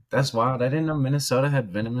 Damn. But That's wild. I didn't know Minnesota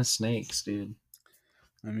had venomous snakes, dude.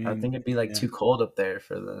 I I mean, think it'd be like yeah, too cold up there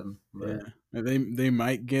for them. yeah. But They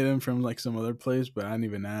might get him from like some other place, but I didn't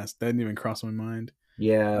even ask. That didn't even cross my mind.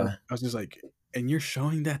 yeah. I was just like, and you're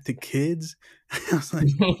showing that to kids? I was like,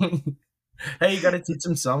 Hey, you gotta teach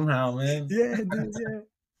them somehow, man. yeah, dude,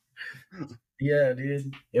 yeah. Yeah,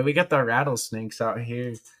 dude. Yeah, we got the rattlesnakes out here.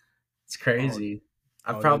 It's Oh, crazy.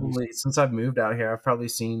 I've oh, that'd be, probably since I've moved out here, I've probably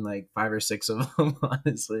seen like 5 or 6 of them,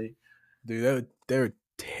 honestly. dude, that would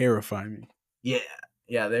terrify me. Yeah.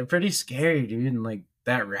 Yeah, they're pretty scary, dude. And like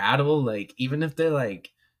that rattle, like even if they're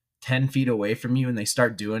like 10 feet away from you and they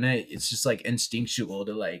start doing it, it's just like instinctual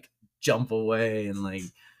to like jump away and like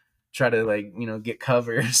try to like, get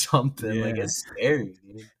cover or something. Like Yeah, it's scary,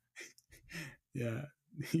 dude. yeah.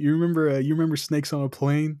 You remember Snakes on a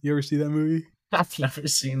Plane? You ever see that movie? I've never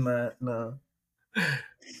seen that. No.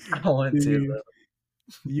 I want to Dude, though.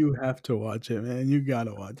 you have to watch it, man. You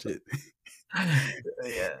gotta watch it.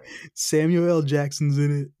 Yeah. Samuel L. Jackson's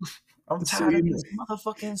in I'm it. tired of Singing, these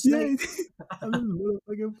motherfucking yeah. snakes. On this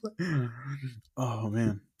motherfucking oh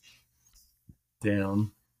man,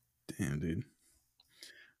 Damn. damn, dude.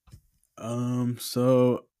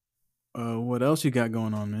 So, what else you got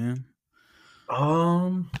going on, man?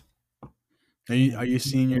 Um, Are you Damn.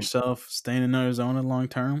 seeing yourself staying in Arizona long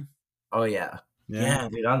term? Oh yeah. Yeah, Yeah,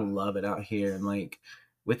 dude, I love it out here. And like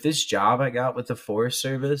with this job I got with the Forest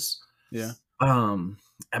Service, yeah, um,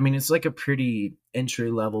 I mean it's like a pretty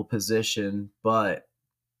entry level position, but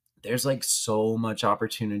there's like so much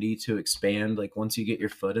opportunity to expand like once you get your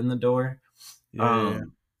foot in the door. yeah, yeah, yeah.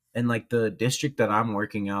 Um, and like the district that I'm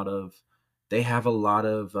working out of, they have a lot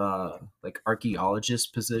of like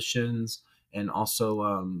archaeologist positions and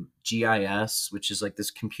also GIS, which is like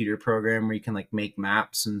this computer program where you can like make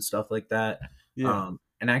maps and stuff like that. Yeah.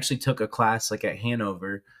 And I actually took a class like at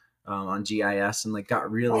Hanover on GIS and like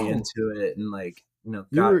got really Oh, into it and like you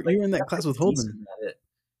were like you were in that got class pretty with Holden. decent at it.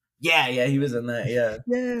 Yeah, yeah, he was in that. Yeah,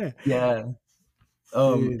 Yeah, yeah.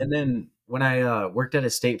 dude. And then when I worked at a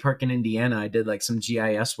state park in Indiana, I did like some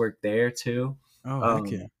GIS work there too. Oh,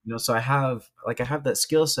 heck yeah. So I have that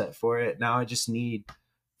skill set for it. Now I just need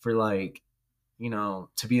for like,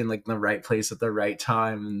 to be in like the right place at the right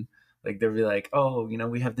time and like they'll be like, oh,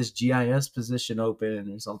 we have this GIS position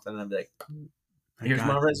open or something. I'd be like, I here's my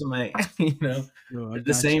got resume. you know. you. Yo, I The got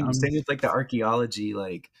you. same with like the archaeology,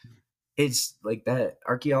 like it's like that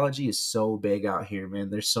archaeology is so big out here, man.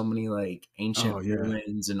 There's so many like Oh ancient yeah.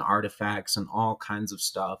 ruins and artifacts and all kinds of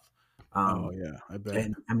stuff. Oh Um, yeah. I bet.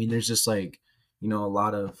 and I mean, there's just like, a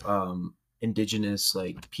lot of indigenous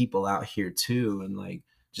like people out here too, and like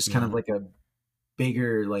just kind Yeah. of like a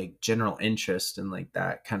bigger like general interest in like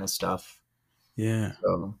that kind of stuff. Yeah.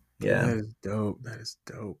 So Dude, yeah, that is dope. That is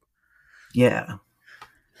dope, yeah.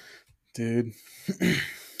 dude.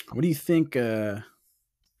 What do you think?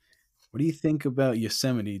 What do you think about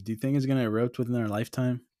Yosemite? Do you think it's gonna erupt within our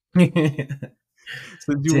lifetime? Damn,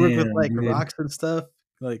 So, do you work with like dude. rocks and stuff?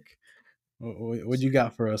 Like, what you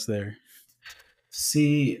got for us there?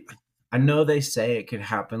 See, I know they say it could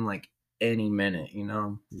happen like any minute,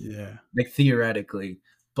 Yeah. like theoretically.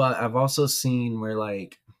 But I've also seen where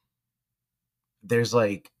like there's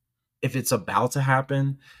like if it's about to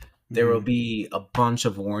happen, there will Mm, be a bunch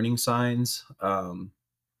of warning signs.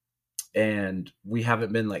 And we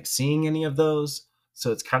haven't been like seeing any of those,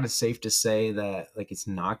 so it's kind of safe to say that like it's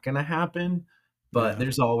not gonna happen, but yeah.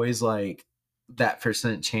 there's always like that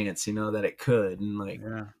percent chance, that it could. And like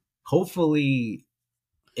Yeah. hopefully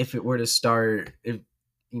if it were to start if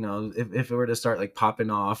it were to start like popping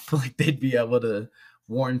off, like they'd be able to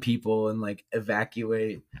warn people and like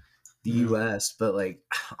evacuate the Yeah. US. But like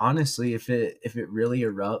honestly, if it really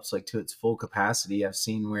erupts like to its full capacity, I've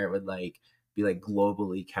seen where it would like be like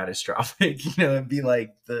globally catastrophic. It'd be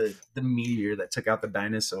like the meteor that took out the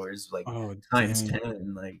dinosaurs like Oh, times dang.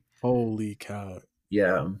 10. Like Holy cow.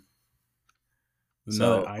 yeah.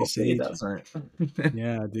 Another So ice hopefully it age? doesn't.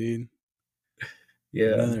 Yeah, dude.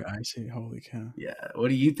 Yeah. Another ice age. Holy cow. Yeah. What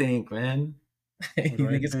do you think, man? What do You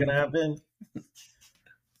I think it's gonna think? happen?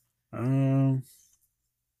 Um,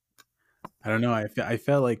 I don't know. I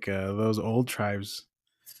felt like those old tribes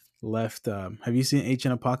left. Have you seen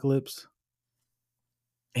Ancient Apocalypse?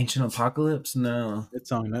 Ancient Apocalypse? No.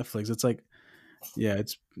 It's on Netflix. It's like, yeah,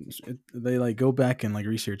 they like go back and like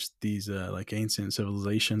research these like ancient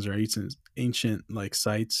civilizations or ancient like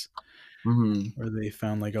sites Hmm. where they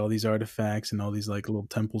found like all these artifacts and all these like little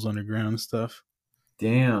temples underground and stuff.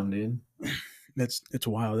 Damn, dude. It's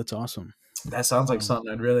wild. It's awesome. That sounds like Um,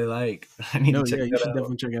 something I'd really like. I need to no, check yeah, you that should out.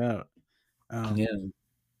 definitely check it out. Um, Yeah.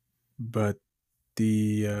 but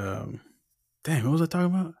the dang, what was I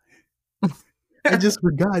talking about? I just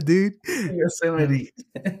forgot, dude. Um, Yosemite.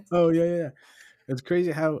 oh yeah, yeah. It's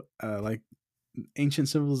crazy how like ancient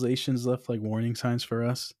civilizations left like warning signs for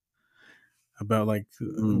us about like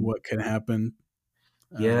Mm. what could happen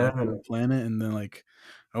like to Yeah. the planet, and then like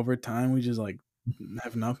over time we just like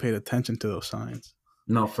have not paid attention to those signs.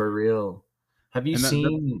 No, for real. Have you And that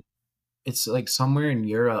seen it's like somewhere in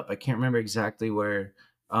Europe, I can't remember exactly where,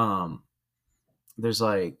 um there's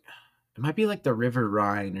like it might be like the River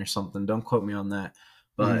Rhine or something. Don't quote me on that.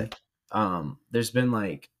 mm, But there's been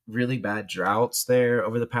like really bad droughts there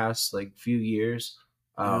over the past like few years.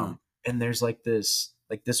 yeah. And there's like this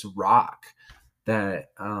rock that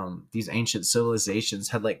these ancient civilizations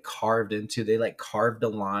had like carved into. They like carved a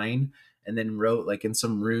line and then wrote like in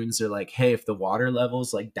some runes, they're like, hey, if the water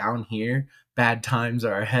level's like down here, bad times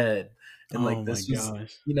are ahead. And Oh like my this was,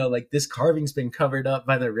 gosh. like this carving's been covered up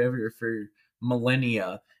by the river for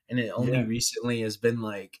millennia, and it only Yeah, recently has been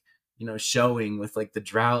like showing with like the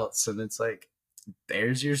droughts. And it's like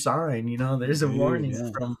there's your sign, there's a dude. warning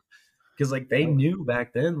Yeah. from, because like they Oh, knew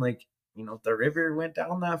back then, like if the river went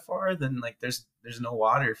down that far, then like there's no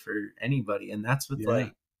water for anybody. And that's with yeah.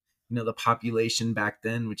 like the population back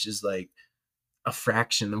then, which is like a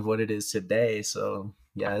fraction of what it is today. So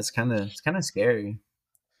yeah, it's kind of scary.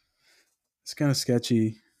 It's kind of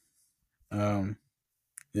sketchy. Um,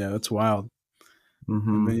 yeah, that's wild.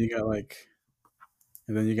 And then Hmm. you got like,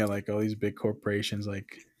 and then you got like all these big corporations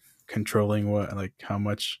like controlling what, like how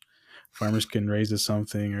much farmers can raise of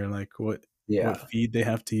something, or like what Yeah. feed they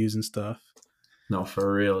have to use and stuff. No,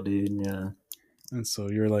 for real, dude. Yeah. And so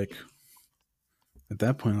you're like, at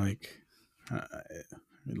that point, uh,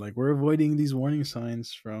 like we're avoiding these warning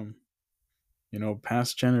signs from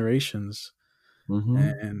past generations. Hmm.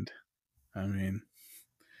 And I mean,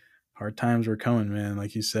 hard times were coming, man.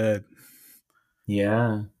 Like you said.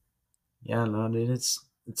 Yeah. Yeah, no, dude,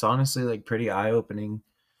 it's honestly like pretty eye opening.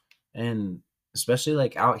 And especially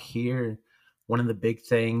like out here, one of the big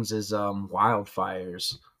things is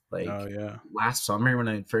wildfires. Oh Like yeah. last summer when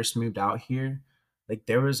I first moved out here, like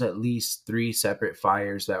there was at least three separate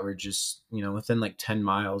fires that were just, within like 10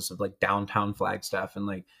 miles of like downtown Flagstaff. And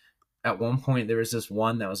like at one point there was this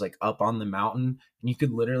one that was like up on the mountain, and you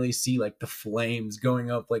could literally see like the flames going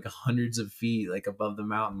up like hundreds of feet like above the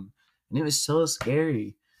mountain. And it was so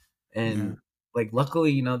scary. Yeah. And like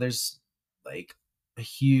luckily, there's like a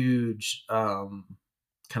huge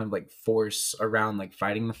kind of like force around like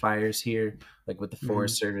fighting the fires here, like with the Hmm.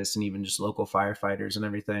 Forest Service and even just local firefighters and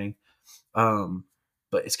everything. um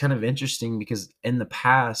but it's kind of interesting because in the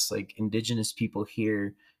past, like indigenous people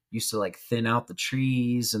here used to like thin out the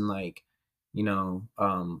trees and like you know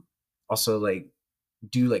also like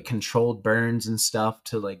do like controlled burns and stuff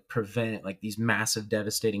to like prevent like these massive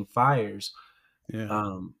devastating fires.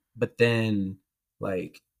 Yeah. But then,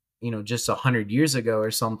 like, just 100 years ago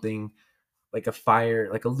or something, like a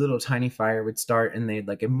fire, like a little tiny fire would start, and they'd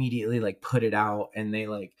like immediately like put it out, and they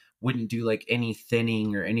like wouldn't do like any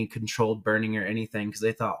thinning or any controlled burning or anything because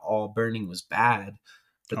they thought all burning was bad.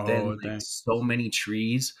 But then, Oh like, dang. so many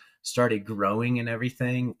trees started growing and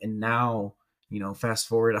everything. And now, fast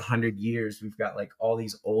forward 100 years, we've got like all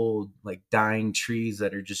these old like dying trees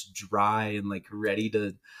that are just dry and like ready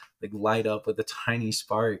to like light up with a tiny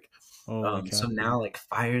spark. Holy So cow, dude. now like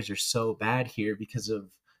fires are so bad here because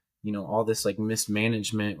of all this like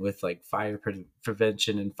mismanagement with like fire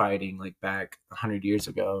prevention and fighting like back 100 years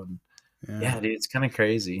ago. And Yeah, yeah, dude, it's kind of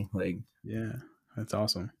crazy. Like, yeah, that's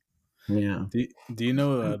awesome. yeah. Do you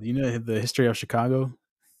know the history of Chicago?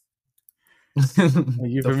 Are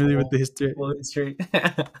you the familiar with full the the history? full history.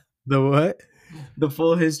 The what? The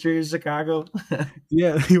full history of Chicago.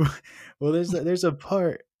 Yeah, well, there's a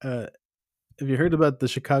part. Have you heard about the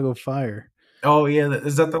Chicago fire? Oh yeah,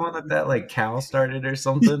 is that the one that like cow started or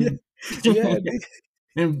Yeah, something? yeah,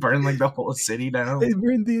 And burned like the whole city they down.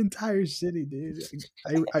 burned the entire city, dude.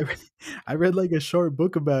 I read like a short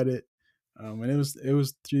book about it, and it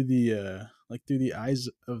was through the through the eyes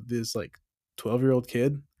of this like 12-year-old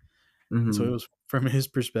kid, and so it Hmm. was from his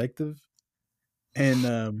perspective, and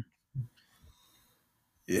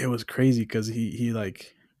it was crazy because he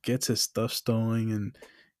like gets his stuff stolen and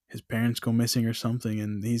his parents go missing or something,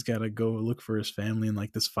 and he's got to go look for his family in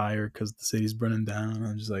like this fire because the city's burning down.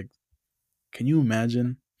 I'm just like, can you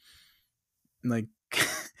imagine? Like,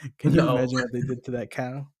 can you No. imagine what they did to that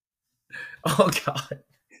cow? Oh god.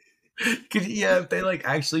 Yeah, if they like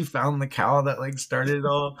actually found the cow that like started it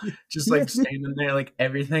all, just Yeah, like standing there, like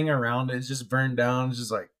everything around it is just burned down, it's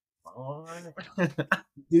just like, oh.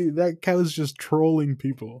 dude, that cow's just trolling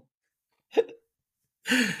people.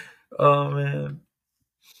 Oh man.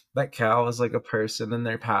 That cow was like a person in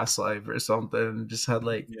their past life or something. Just had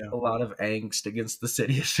like Yeah. a lot of angst against the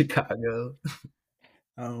city of Chicago.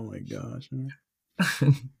 Oh my gosh, man.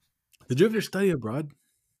 Did you ever study abroad?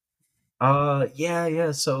 Yeah,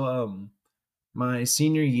 yeah. So my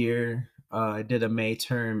senior year, I did a May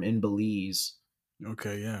term in Belize,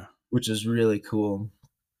 Okay, yeah, which is really cool.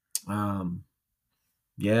 Um,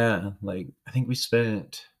 yeah, like I think we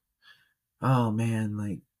spent, oh man,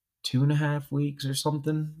 like 2.5 weeks or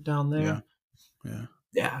something down yeah, there. yeah.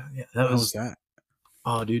 Yeah, yeah, that How was was, that?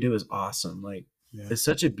 oh dude, it was awesome. Like Yeah, it's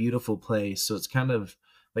such a beautiful place. So it's kind of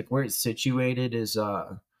like where it's situated is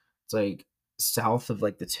it's like south of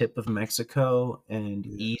like the tip of Mexico and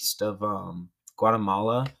yeah, east of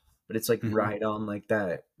Guatemala, but it's like hmm, right on like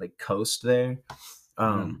that like coast there.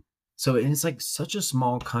 yeah, Um, so it's like such a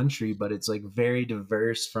small country, but it's like very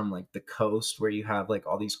diverse from like the coast where you have like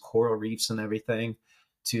all these coral reefs and everything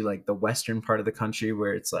to like the western part of the country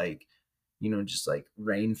where it's like, just like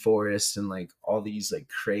rainforest and like all these like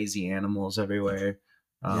crazy animals everywhere.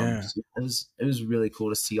 yeah, So it was really cool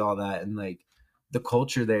to see all that, and like the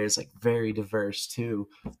culture there is like very diverse too,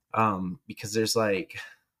 because there's like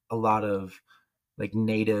a lot of like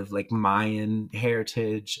native like Mayan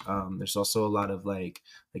heritage. There's also a lot of like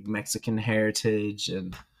Mexican heritage,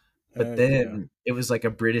 and but heck yeah. then it was like a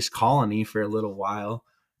British colony for a little while.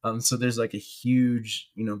 So there's like a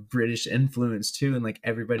huge, British influence too, and like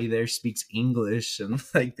everybody there speaks English and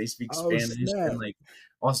like they speak Oh Spanish and snap! like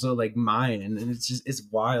also like Mayan, and it's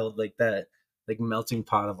wild like that, like melting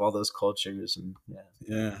pot of all those cultures, and yeah,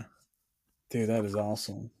 Yeah, dude, that is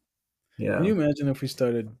awesome. Can yeah, you imagine if we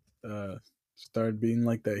uh started being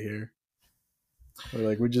like that here, where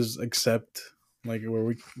like we just accept like where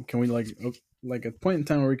we can we like a point in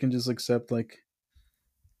time where we can just accept like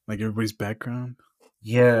everybody's background.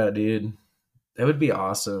 yeah, dude, that would be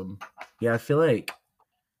awesome. Yeah, I feel like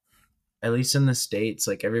at least in the states,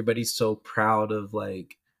 like everybody's so proud of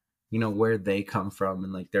like where they come from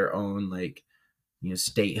and like their own like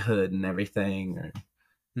statehood and everything, or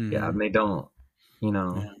yeah, Hmm. and they don't you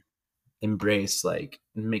know Yeah, embrace like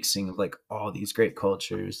mixing of like all these great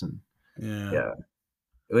cultures. And yeah, yeah,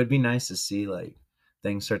 it would be nice to see like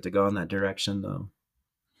things start to go in that direction though.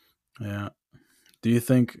 yeah. Do you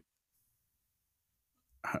think?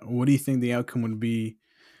 What do you think the outcome would be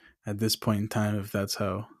at this point in time if that's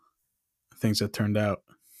how things had turned out?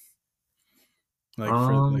 Like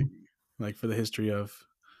for um like for the history of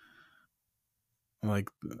like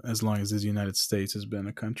as long as the United States has been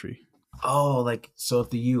a country. oh, like so if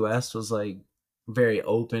the US was like very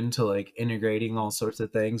open to like integrating all sorts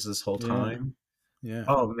of things this whole Yeah, time, yeah.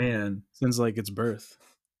 oh man, Since like its birth,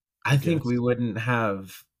 I I think guess. we wouldn't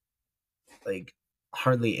have like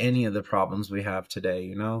hardly any of the problems we have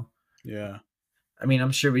today. Yeah, I mean,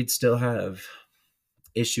 I'm sure we'd still have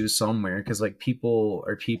issues somewhere because like people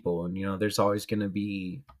are people, and there's always going to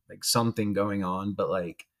be like something going on, but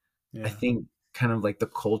like I yeah, think kind of like the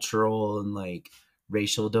cultural and like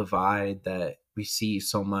racial divide that we see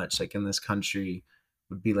so much like in this country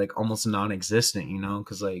would be like almost non-existent,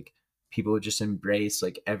 because like people would just embrace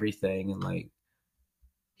like everything, and like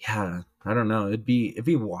yeah, I don't know. It'd be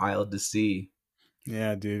wild to see.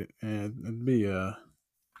 Yeah, dude. Yeah, it'd be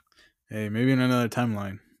hey, maybe in another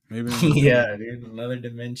timeline. Maybe in another Yeah, timeline. dude, another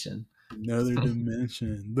dimension. Another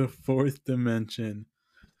dimension. The fourth dimension.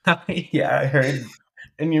 Yeah, I heard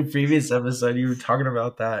in your previous episode you were talking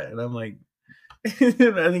about that, and I'm like, I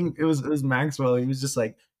think it was Maxwell. He was just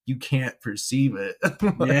like, you can't perceive it,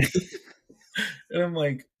 Yeah. and I'm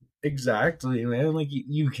like, exactly, man. Like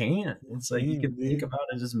you can't. It's like you Damn, can think dude. about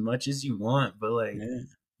it as much as you want, but like Yeah.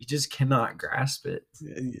 you just cannot grasp it.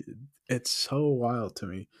 It's so wild to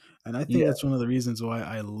me. And I think Yeah. that's one of the reasons why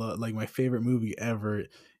I love, like, my favorite movie ever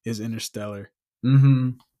is Interstellar.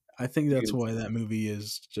 Mm-hmm. I think that's Dude, why that movie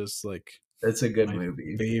is just like that's a good my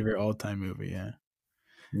movie. favorite all time movie. Yeah.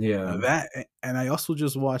 Yeah. That, and I also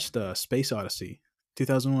just watched Space Odyssey,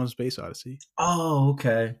 2001 Space Odyssey. Oh,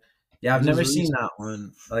 okay. Yeah, It I've just never seen released. that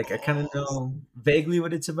one. Like, I kind of Oh, know vaguely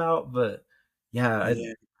what it's about, but yeah, I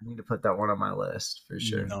yeah. need to put that one on my list for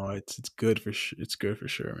sure. No, it's good for it's good for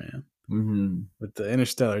sure, man. Hmm. But the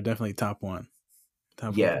Interstellar definitely top one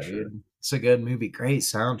for Yeah, sure. dude, it's a good movie. Great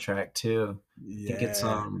soundtrack too. I think it's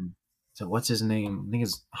Yeah, so what's his name? I think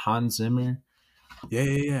it's Hans Zimmer. yeah,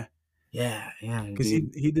 yeah, yeah. Yeah, yeah, Because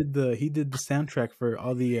dude. he did the soundtrack for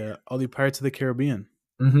all the Pirates of the Caribbean,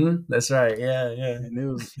 That's right. Yeah, yeah, and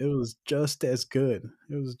it was just as good.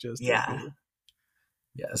 It was just as yeah, good,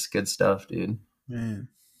 yeah. It's good stuff, dude. man.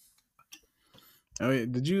 Oh, yeah.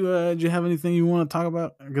 Did you have anything you want to talk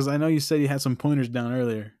about? Because I know you said you had some pointers down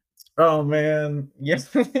earlier. Oh man, yeah,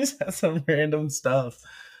 just have some random stuff.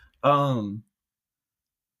 Um,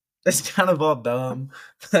 it's kind of all dumb.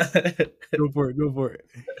 Go for it. Go for it.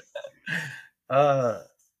 uh,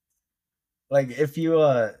 like if you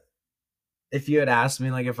had asked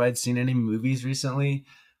me like if I'd seen any movies recently,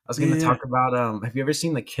 I was gonna Yeah, talk about have you ever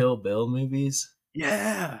seen the Kill Bill movies?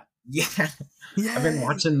 yeah, Yeah. I've been yeah,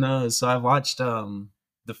 watching those. So I watched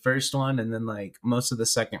the first one and then like most of the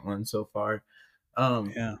second one so far.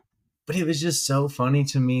 Um yeah, but it was just so funny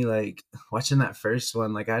to me like watching that first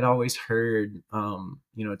one. Like I'd always heard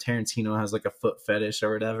Tarantino has like a foot fetish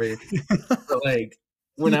or whatever. But like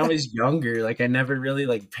when I yeah. was younger, like I never really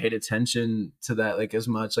like paid attention to that like as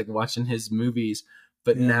much, like watching his movies.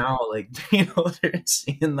 But Yeah. now, like being older and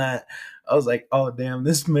seeing that, I was like, "Oh damn,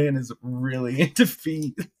 this man is really into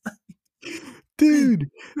feet." Dude,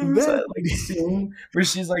 There's that that like scene where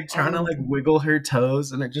she's like trying to oh, like wiggle her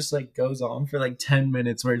toes, and it just like goes on for like 10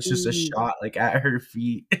 minutes, where it's just a dude. shot like at her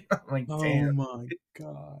feet. I'm like, Oh damn. my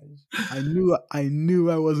gosh. I knew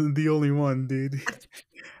I wasn't the only one, dude.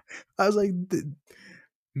 I was like,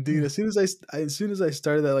 dude, as soon as I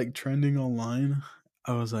started that like trending online,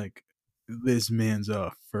 I was like, this man's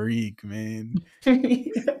a freak, man. But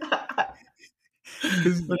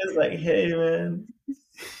Cause it's like, hey man,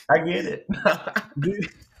 I get it. dude,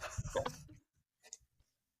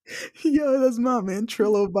 yo, that's my man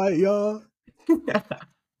Trill-O-Byte, y'all.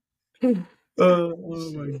 Oh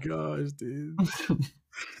Oh my shit. gosh, dude.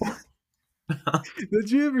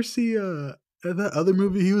 Did you ever see that other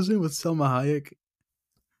movie he was in with Selma Hayek?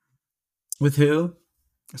 With who?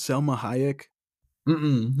 Selma Hayek.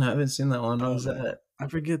 I haven't seen that one. What was Uh, that? I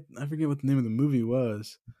forget what the name of the movie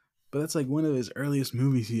was, but that's like one of his earliest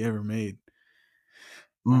movies he ever made.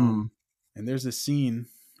 Mm. And there's a scene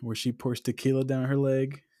where she pours tequila down her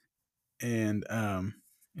leg, and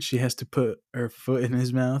she has to put her foot in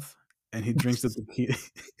his mouth, and he drinks the tequila,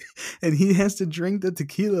 and he has to drink the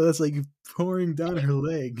tequila that's like pouring down her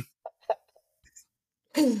leg.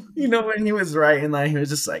 You know when he was writing that, he was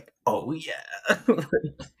just like, "Oh yeah."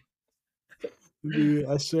 Dude,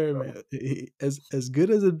 I swear, man, as good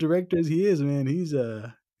as a director as he is, man, he's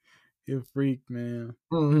a freak, man.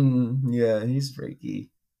 Yeah, he's freaky,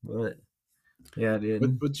 but yeah,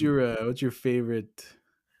 dude. What's your favorite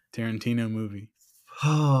Tarantino movie?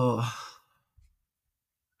 Oh,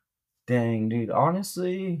 dang, dude.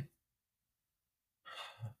 Honestly,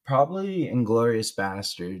 probably Inglorious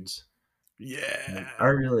Bastards. Like, I Yeah,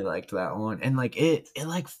 really liked that one, and like it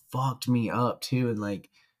like fucked me up too, and like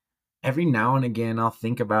every now and again I'll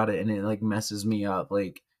think about it and it like messes me up.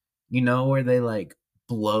 Like, where they like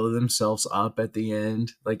blow themselves up at the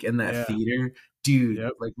end, like in that yeah, theater. Dude,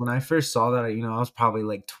 yep, like when I first saw that, I was probably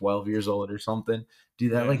like 12 years old or something.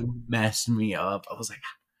 Dude, that like yeah, messed me up. I was like,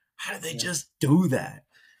 how did they yeah, just do that?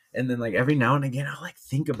 And then like every now and again I'll like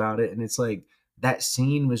think about it and it's like that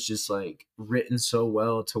scene was just like written so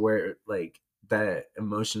well to where like that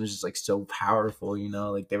emotion was just like so powerful,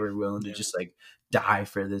 like they were willing to yeah, just like die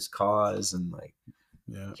for this cause and like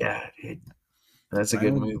yeah. yeah, dude, that's a Mine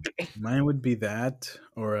good would movie. mine would be that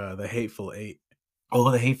or The Hateful Eight.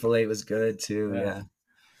 Oh, the Hateful Eight was good too. Yeah, Yeah,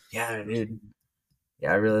 yeah, dude.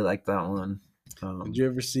 Yeah, I really like that one. Did you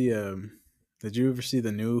Um, ever see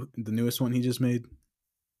the newest one he just made?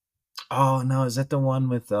 oh no, is that the one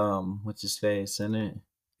with what's his face in it?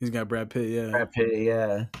 He's got Brad Pitt. Yeah, Brad Pitt,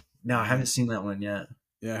 yeah. No, I yeah, haven't seen that one yet.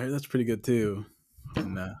 yeah. I heard that's pretty good too.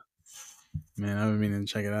 And man, I've been meaning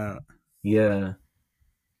to check it out. Yeah,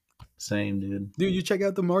 same dude. Dude, you check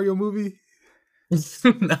out the Mario movie?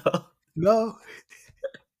 No, No.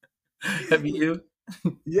 have you?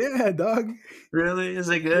 Yeah, dog. Really? Is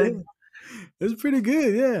it Yeah, good? it's pretty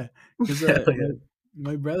good. Yeah, because Hell yeah.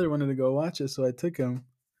 my brother wanted to go watch it, so I took him.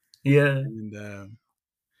 Yeah.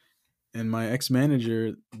 And my ex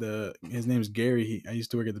manager, the his name's Gary. I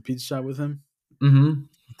used to work at the pizza shop with him. Mm-hmm.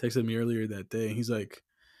 He texted me earlier that day.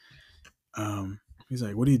 Um, he's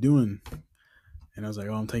like, "What are you doing?" And I was like,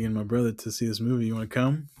 "Oh, I'm taking my brother to see this movie. You want to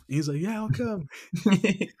come?" And he's like, "Yeah, I'll come."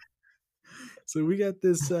 So we got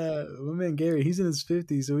this my man Gary. He's in his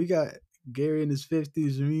 50s. So we got Gary in his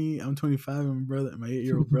 50s. Me, I'm 25. And my brother, my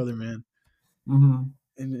 8-year-old brother, man. Mm-hmm.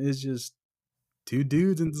 And it's just two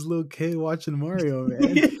dudes and this little kid watching Mario,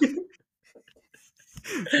 man.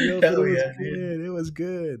 Yo, but it Hell was yeah, dude. good. It was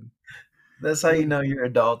good. That's how It you was, know you're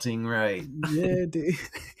adulting right. yeah, dude.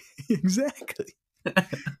 Exactly.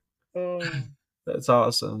 Oh That's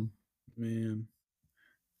awesome. man.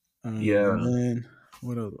 And Yeah. then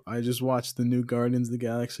what else? I just watched the new Guardians of the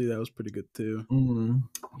Galaxy. That was pretty good too. Mm.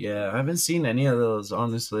 Yeah, I haven't seen any of those,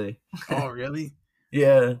 honestly. Oh really?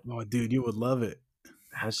 Yeah, Oh dude, you would love it.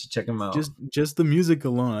 I should check them out. Just the music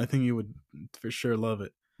alone, I think you would for sure love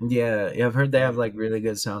it. Yeah, yeah, I've heard they have Yeah. like really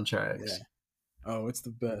good Yeah. soundtracks. Oh, it's the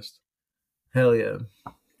best. Hell yeah.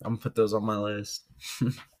 I'm gonna put those on my list.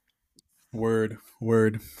 Word,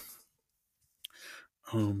 word.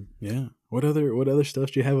 Yeah. What other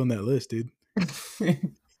stuff do you have on that list, dude?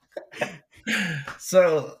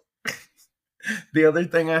 So the other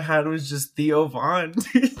thing I had was just Theo Vaughn.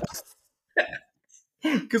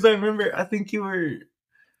 Because I remember, I think you were,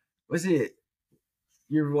 was it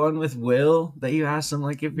your one with Will that you asked him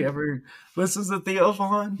like if he ever listens to Theo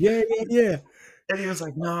Vaughn? Yeah, yeah, yeah. And he was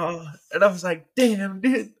like, no. And I was like, damn,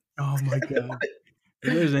 dude. Oh my god.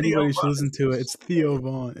 If there's Theo anybody who should Vaughn listen is to it, so it's Theo funny.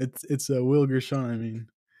 Vaughn. It's Will Gershon. I mean,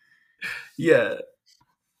 Yeah.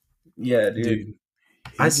 Yeah, dude. dude,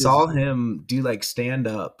 I he saw just him do like stand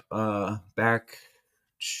up back,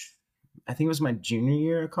 I think it was my junior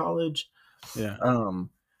year of college. yeah, Um,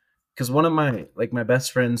 because one of my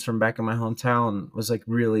best friends from back in my hometown was like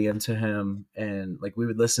really into him, and like we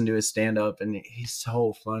would listen to his stand up, and he's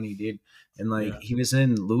so funny, dude. And like yeah. he was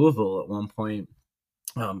in Louisville at one point.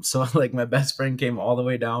 So like my best friend came all the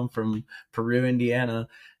way down from Peru, Indiana,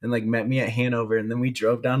 and like met me at Hanover, and then we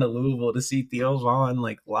drove down to Louisville to see Theo Vaughn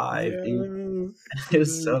like live, dude. Yo, It was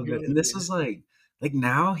let's so good. And this go. was like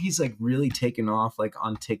now he's like really taken off like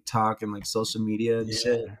on TikTok and like social media and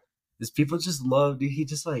shit. Yeah, These people just love, dude. He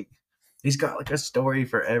just like he's got like a story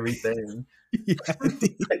for everything. yeah,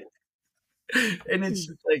 dude. And it's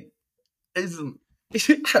just like isn't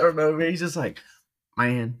I don't know, man. He's just like,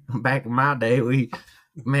 man, back in my day, we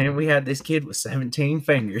had this kid with 17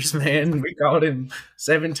 fingers, man. We called him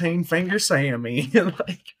 17 Finger Sammy. And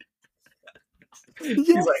like Yeah. he's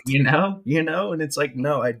like, and it's like,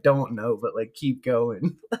 no, I don't know, but like keep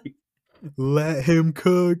going. Let him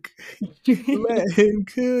cook. Let him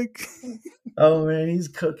cook. Oh man, he's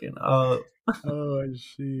cooking up. Oh,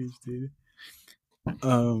 jeez, dude.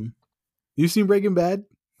 Um, you seen Breaking Bad?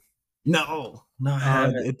 No, no, I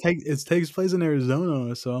haven't. It takes place in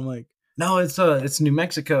Arizona, so I'm like, No, it's New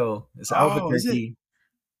Mexico. It's oh, is it? Albuquerque.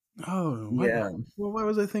 Oh, what? Yeah, Well, why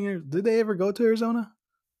was I thinking? Did they ever go to Arizona?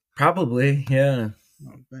 probably. Yeah,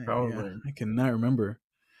 Oh, dang, yeah, probably. I cannot remember.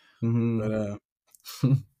 But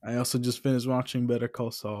Hmm. I also just finished watching Better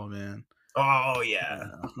Call Saul, man, Oh yeah,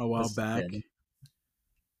 a while that's back. good.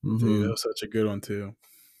 Dude, that Hmm. was such a good one too.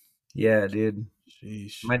 Yeah, dude.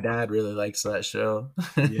 Sheesh. My dad really likes that show.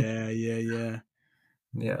 Yeah, yeah, yeah.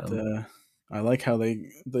 Yeah. I like how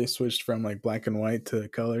they switched from like black and white to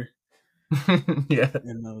color, Yeah.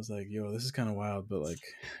 and I was like, yo, this is kind of wild, but like,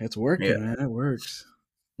 it's Yeah. working, man. It works.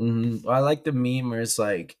 Well, I like the meme where it's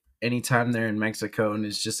like anytime they're in Mexico and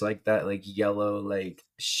it's just like that like yellow like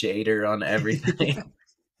shader on everything.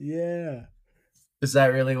 Yeah, Is that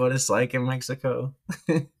really what it's like in Mexico?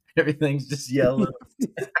 Everything's just yellow.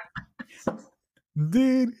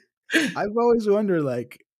 dude. I've always wondered,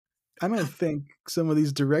 like, I don't think some of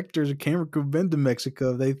these directors or camera crew have been to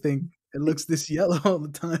Mexico. They think it looks this yellow all the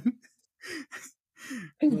time.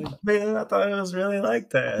 Like, Man, I thought it was really like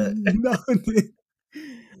that. no, dude.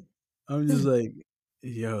 I'm just like,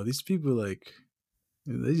 yo, these people like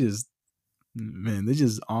they just man, they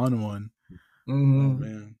just on one. Oh Hmm.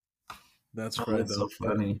 man. That's Oh, right that's so though.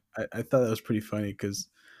 That funny. I thought that was pretty funny because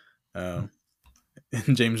um,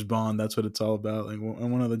 in James Bond, that's what it's all about. Like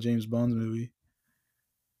in one of the James Bond's movie,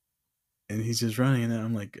 and he's just running, and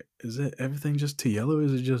I'm like, is it everything just too yellow? Or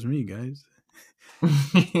is it just me, guys?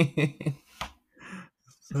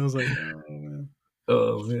 So I was like, oh man,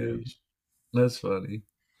 Oh man, sheesh. that's funny.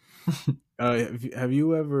 Have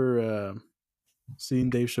you ever seen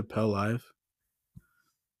Dave Chappelle live?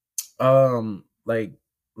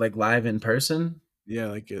 Like live in person? Yeah,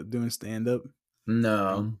 like doing stand up.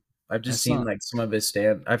 No. I've I just seen saw. like some of his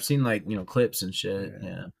stand. I've seen like clips and shit.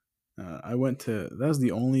 Yeah, Yeah. I went to. That was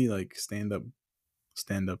the only like stand up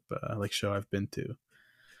like show I've been to.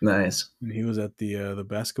 Nice. And he was at the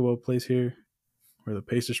basketball place here where the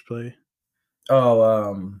Pacers play.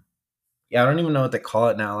 Oh, yeah. I don't even know what they call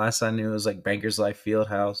it now. Last I knew it was like Bankers Life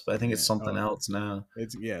Fieldhouse, but I think it's Yeah. something Oh, else now.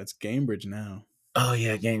 it's Gamebridge now. Oh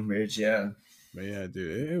yeah, Gamebridge. Yeah. But yeah,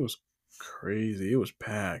 dude, it was crazy. It was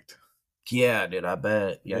packed. Yeah, dude. I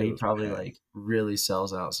bet. Yeah, It he was probably packed. like really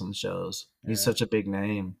sells out some shows. He's Yeah, such a big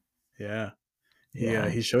name. yeah. Yeah.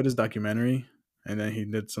 He showed his documentary, and then he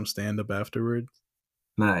did some stand up afterwards.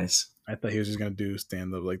 Nice. I thought he was just gonna do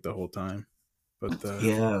stand up like the whole time, but Yeah.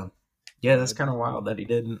 Yeah, yeah, that's kind of wild that he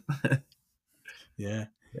didn't. yeah.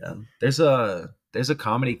 Yeah. There's a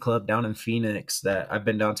comedy club down in Phoenix that I've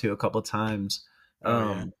been down to a couple times. Oh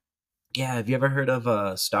yeah. Um yeah, have you ever heard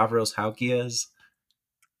of Stavros Halkias?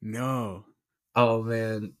 No. Oh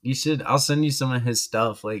man, you should. I'll send you some of his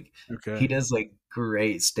stuff. Like he Okay. does like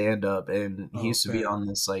great stand up and he Oh, used to be bet. on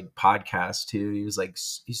this like podcast too. He was like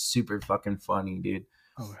he's super fucking funny, dude.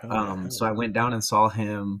 Oh, hell yeah. Hell So I went down and saw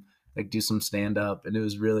him like do some stand up and it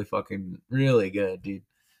was really fucking really good, dude.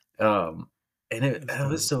 Um, and yeah. That's it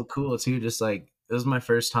was dope. so cool too. Just like it was my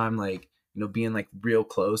first time, like being like real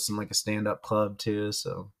close in like a stand up club too.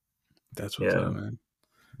 So That's what's yeah. up, man.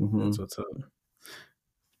 hmm That's what's up.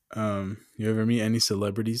 You ever meet any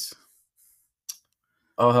celebrities?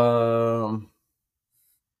 Um,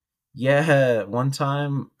 yeah. One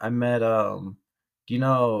time I met do you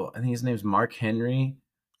know? I think his name's Mark Henry.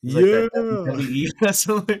 He's like that Yeah. WWE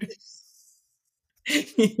wrestler.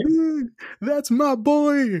 Dude, that's my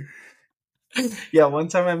boy. Yeah, one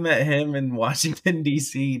time I met him in Washington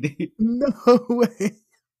D.C. Dude. No way.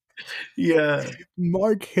 Yeah.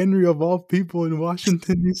 Mark Henry of all people in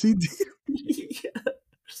Washington D.C.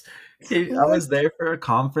 I What? was there for a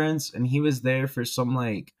conference and he was there for some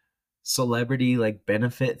like celebrity like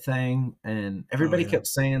benefit thing and Oh everybody yeah. kept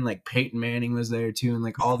saying like Peyton Manning was there too and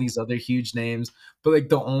like all these other huge names, but like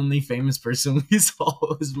the only famous person we saw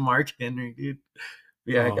was Mark Henry, dude.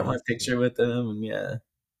 Yeah, I Oh, got my that's picture with him and yeah.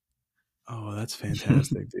 that's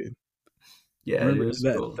fantastic, dude. Yeah, it Remember was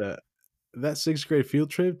cool. that sixth grade field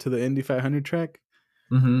trip to the Indy 500 track?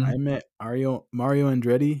 I hmm met Mario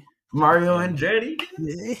Andretti Mario and Andretti?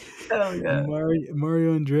 yeah, Hell yeah.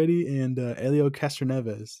 Mario Andretti and Elio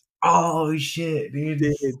Castroneves. Oh shit, dude.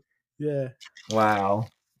 Dude, yeah, Wow.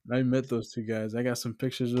 I met those two guys. I got some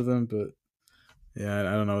pictures of them, but yeah,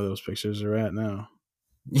 I don't know where those pictures are at now.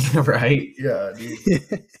 Yeah, right. Yeah, dude.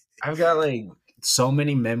 I've got like so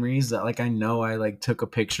many memories that like I know I like took a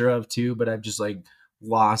picture of too, but I've just like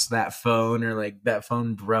lost that phone or like that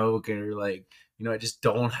phone broke or like I just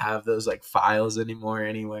don't have those like files anymore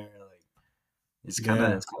anywhere. Like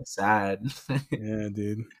Yeah, it's kind of sad. yeah,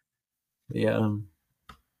 dude. Yeah.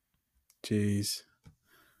 Jeez,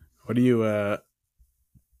 what do you? I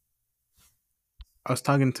was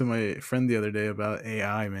talking to my friend the other day about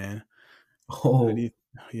AI, man. How do Oh, you?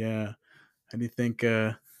 Yeah, how do you think?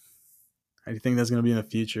 How do you think that's gonna be in the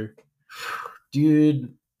future?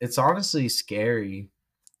 dude, it's honestly scary.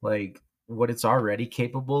 Like what it's already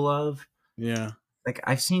capable of. Yeah, Like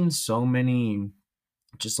I've seen so many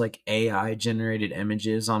just like AI generated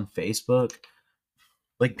images on Facebook.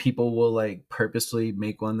 Like people will like purposely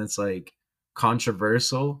make one that's like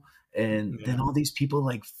controversial and yeah, then all these people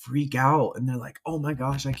like freak out and they're like, "Oh my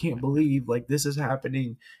gosh, I can't believe like this is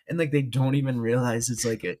happening." And like they don't even realize it's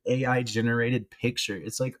like an AI generated picture.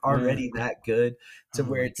 It's like yeah. already that good to Oh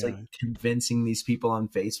where my it's like god. convincing these people on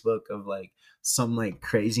Facebook of like some like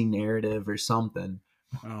crazy narrative or something.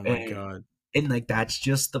 Oh my And god. like that's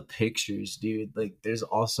just the pictures, dude. Like there's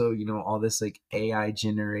also, all this like AI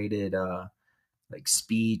generated like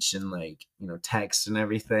speech and like text and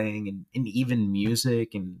everything and even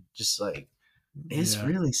music and just like it's Yeah.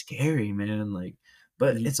 really scary, man. Like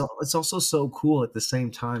but Ye- it's also so cool at the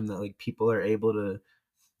same time that like people are able to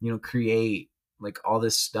create like all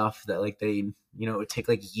this stuff that like they it would take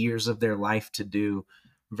like years of their life to do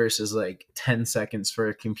versus like 10 seconds for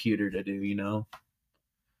a computer to do.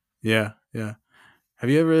 Yeah. Yeah. Have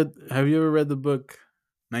you ever read the book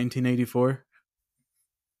 1984.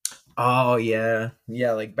 Oh yeah,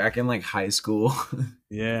 yeah. Like back in like high school.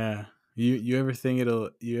 Yeah. You ever think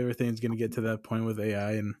it's gonna get to that point with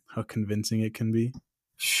AI and how convincing it can be?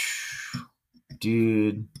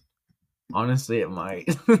 Dude, honestly, it might.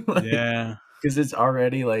 Like, Yeah. because it's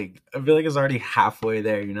already like I feel like it's already halfway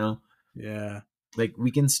there. You know, Yeah. like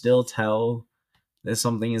we can still tell that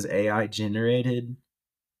something is AI generated,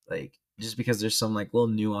 like just because there's some like little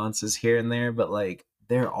nuances here and there, but like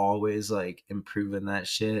they're always like improving that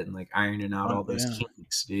shit and like ironing out Oh all those yeah.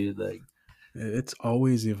 kinks, dude. Like, It's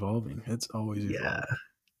always evolving. It's always yeah. evolving.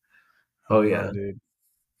 I Oh don't know, yeah. dude.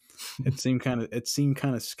 It seemed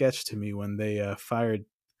kind of sketch to me when they fired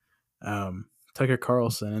Tucker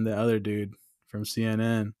Carlson and the other dude from CNN,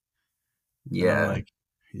 and I'm Yeah. like,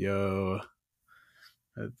 yo,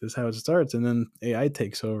 this is how it starts, and then AI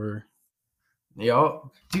takes over.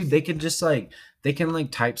 Yo, dude, they can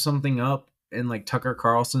like type something up in like Tucker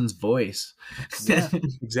Carlson's voice. Yeah,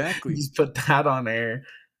 exactly. Just put that on air.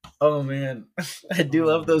 Oh man. I do Oh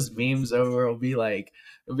love my those memes goodness. over it'll be like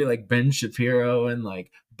Ben Shapiro and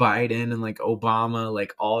like Biden and like Obama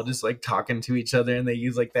like all just like talking to each other and they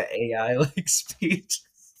use like the AI like speech.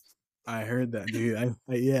 I heard that, dude.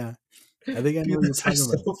 Yeah, I think I know Dude, what you're those are talking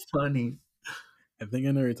so about. funny. I think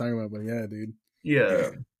I know what you're talking about, but yeah, dude. Yeah.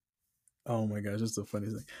 Oh my gosh, it's the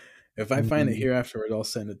funniest thing. If I find it Mhm. here afterwards, I'll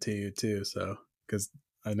send it to you too. So, because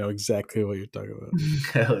I know exactly what you're talking about.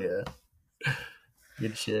 Hell yeah.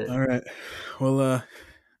 Good shit. All right. Well,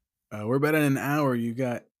 we're about at an hour. You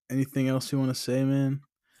got anything else you want to say, man?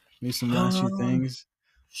 Maybe some last few Um, things.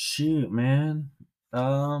 shoot, man.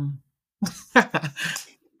 Um,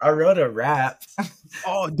 I wrote a rap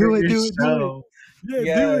Oh, for do it, your do it, do it. show. Yeah, do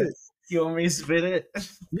Yeah, it. you want me to spit it?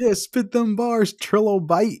 Yeah, spit them bars,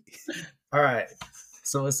 Trill-O-Byte. All right.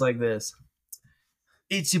 So it's like this.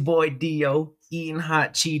 It's your boy Dio, eating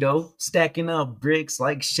hot Cheeto, stacking up bricks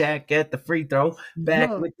like Shaq at the free throw. Back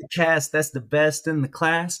Yo, with the cast, that's the best in the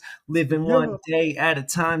class. Living one yo, day at a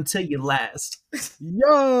time till you last.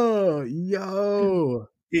 yo.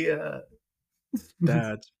 Yeah.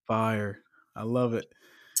 That's fire. I love it.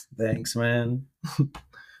 Thanks, man.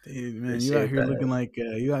 Dude, man, you out Appreciate here looking that. like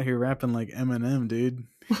you out here rapping like Eminem, dude.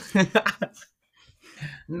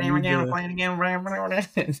 Need the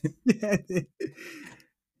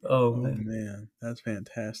Oh Oh man, man, that's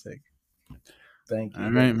fantastic. thank All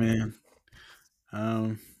you, right, thank you.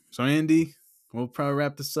 man. So Andy, we'll probably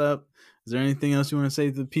wrap this up. Is there anything else you want to say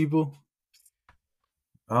to the people?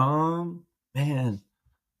 Man,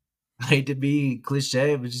 I hate to be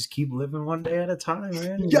cliche, but just keep living one day at a time,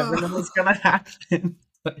 man. You never Yeah. know what's gonna happen.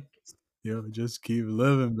 Like, Yo, just keep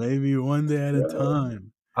living, baby, one day at a yo,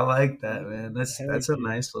 time. I like that, man. Yeah, heck That's a yeah.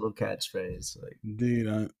 nice little catchphrase. Like,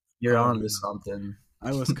 Dude, you're oh on to man. something.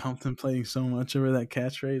 I was contemplating so much over that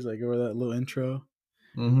catchphrase, like over that little intro.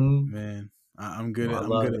 Mm-hmm. Man, I'm No, good I at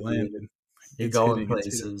love it, dude. landing. You're It's going hitting.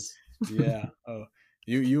 It's hitting. places. Yeah. Oh,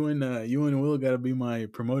 you and Will got to be my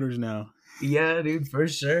promoters now. Yeah, dude, for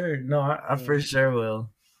sure. No, I Uh, for sure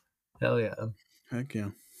will. Hell yeah. Heck yeah.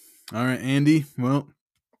 All right, Andy. Well,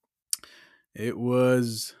 it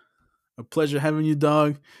was a pleasure having you,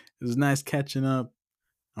 dog. It was nice catching up.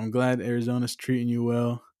 I'm glad Arizona's treating you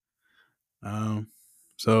well. Um,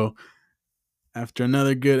 so after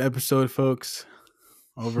another good episode, folks,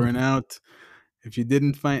 over and out. If you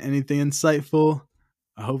didn't find anything insightful,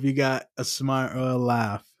 I hope you got a smile or a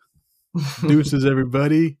laugh. It Deuces,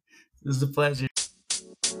 everybody. was a pleasure.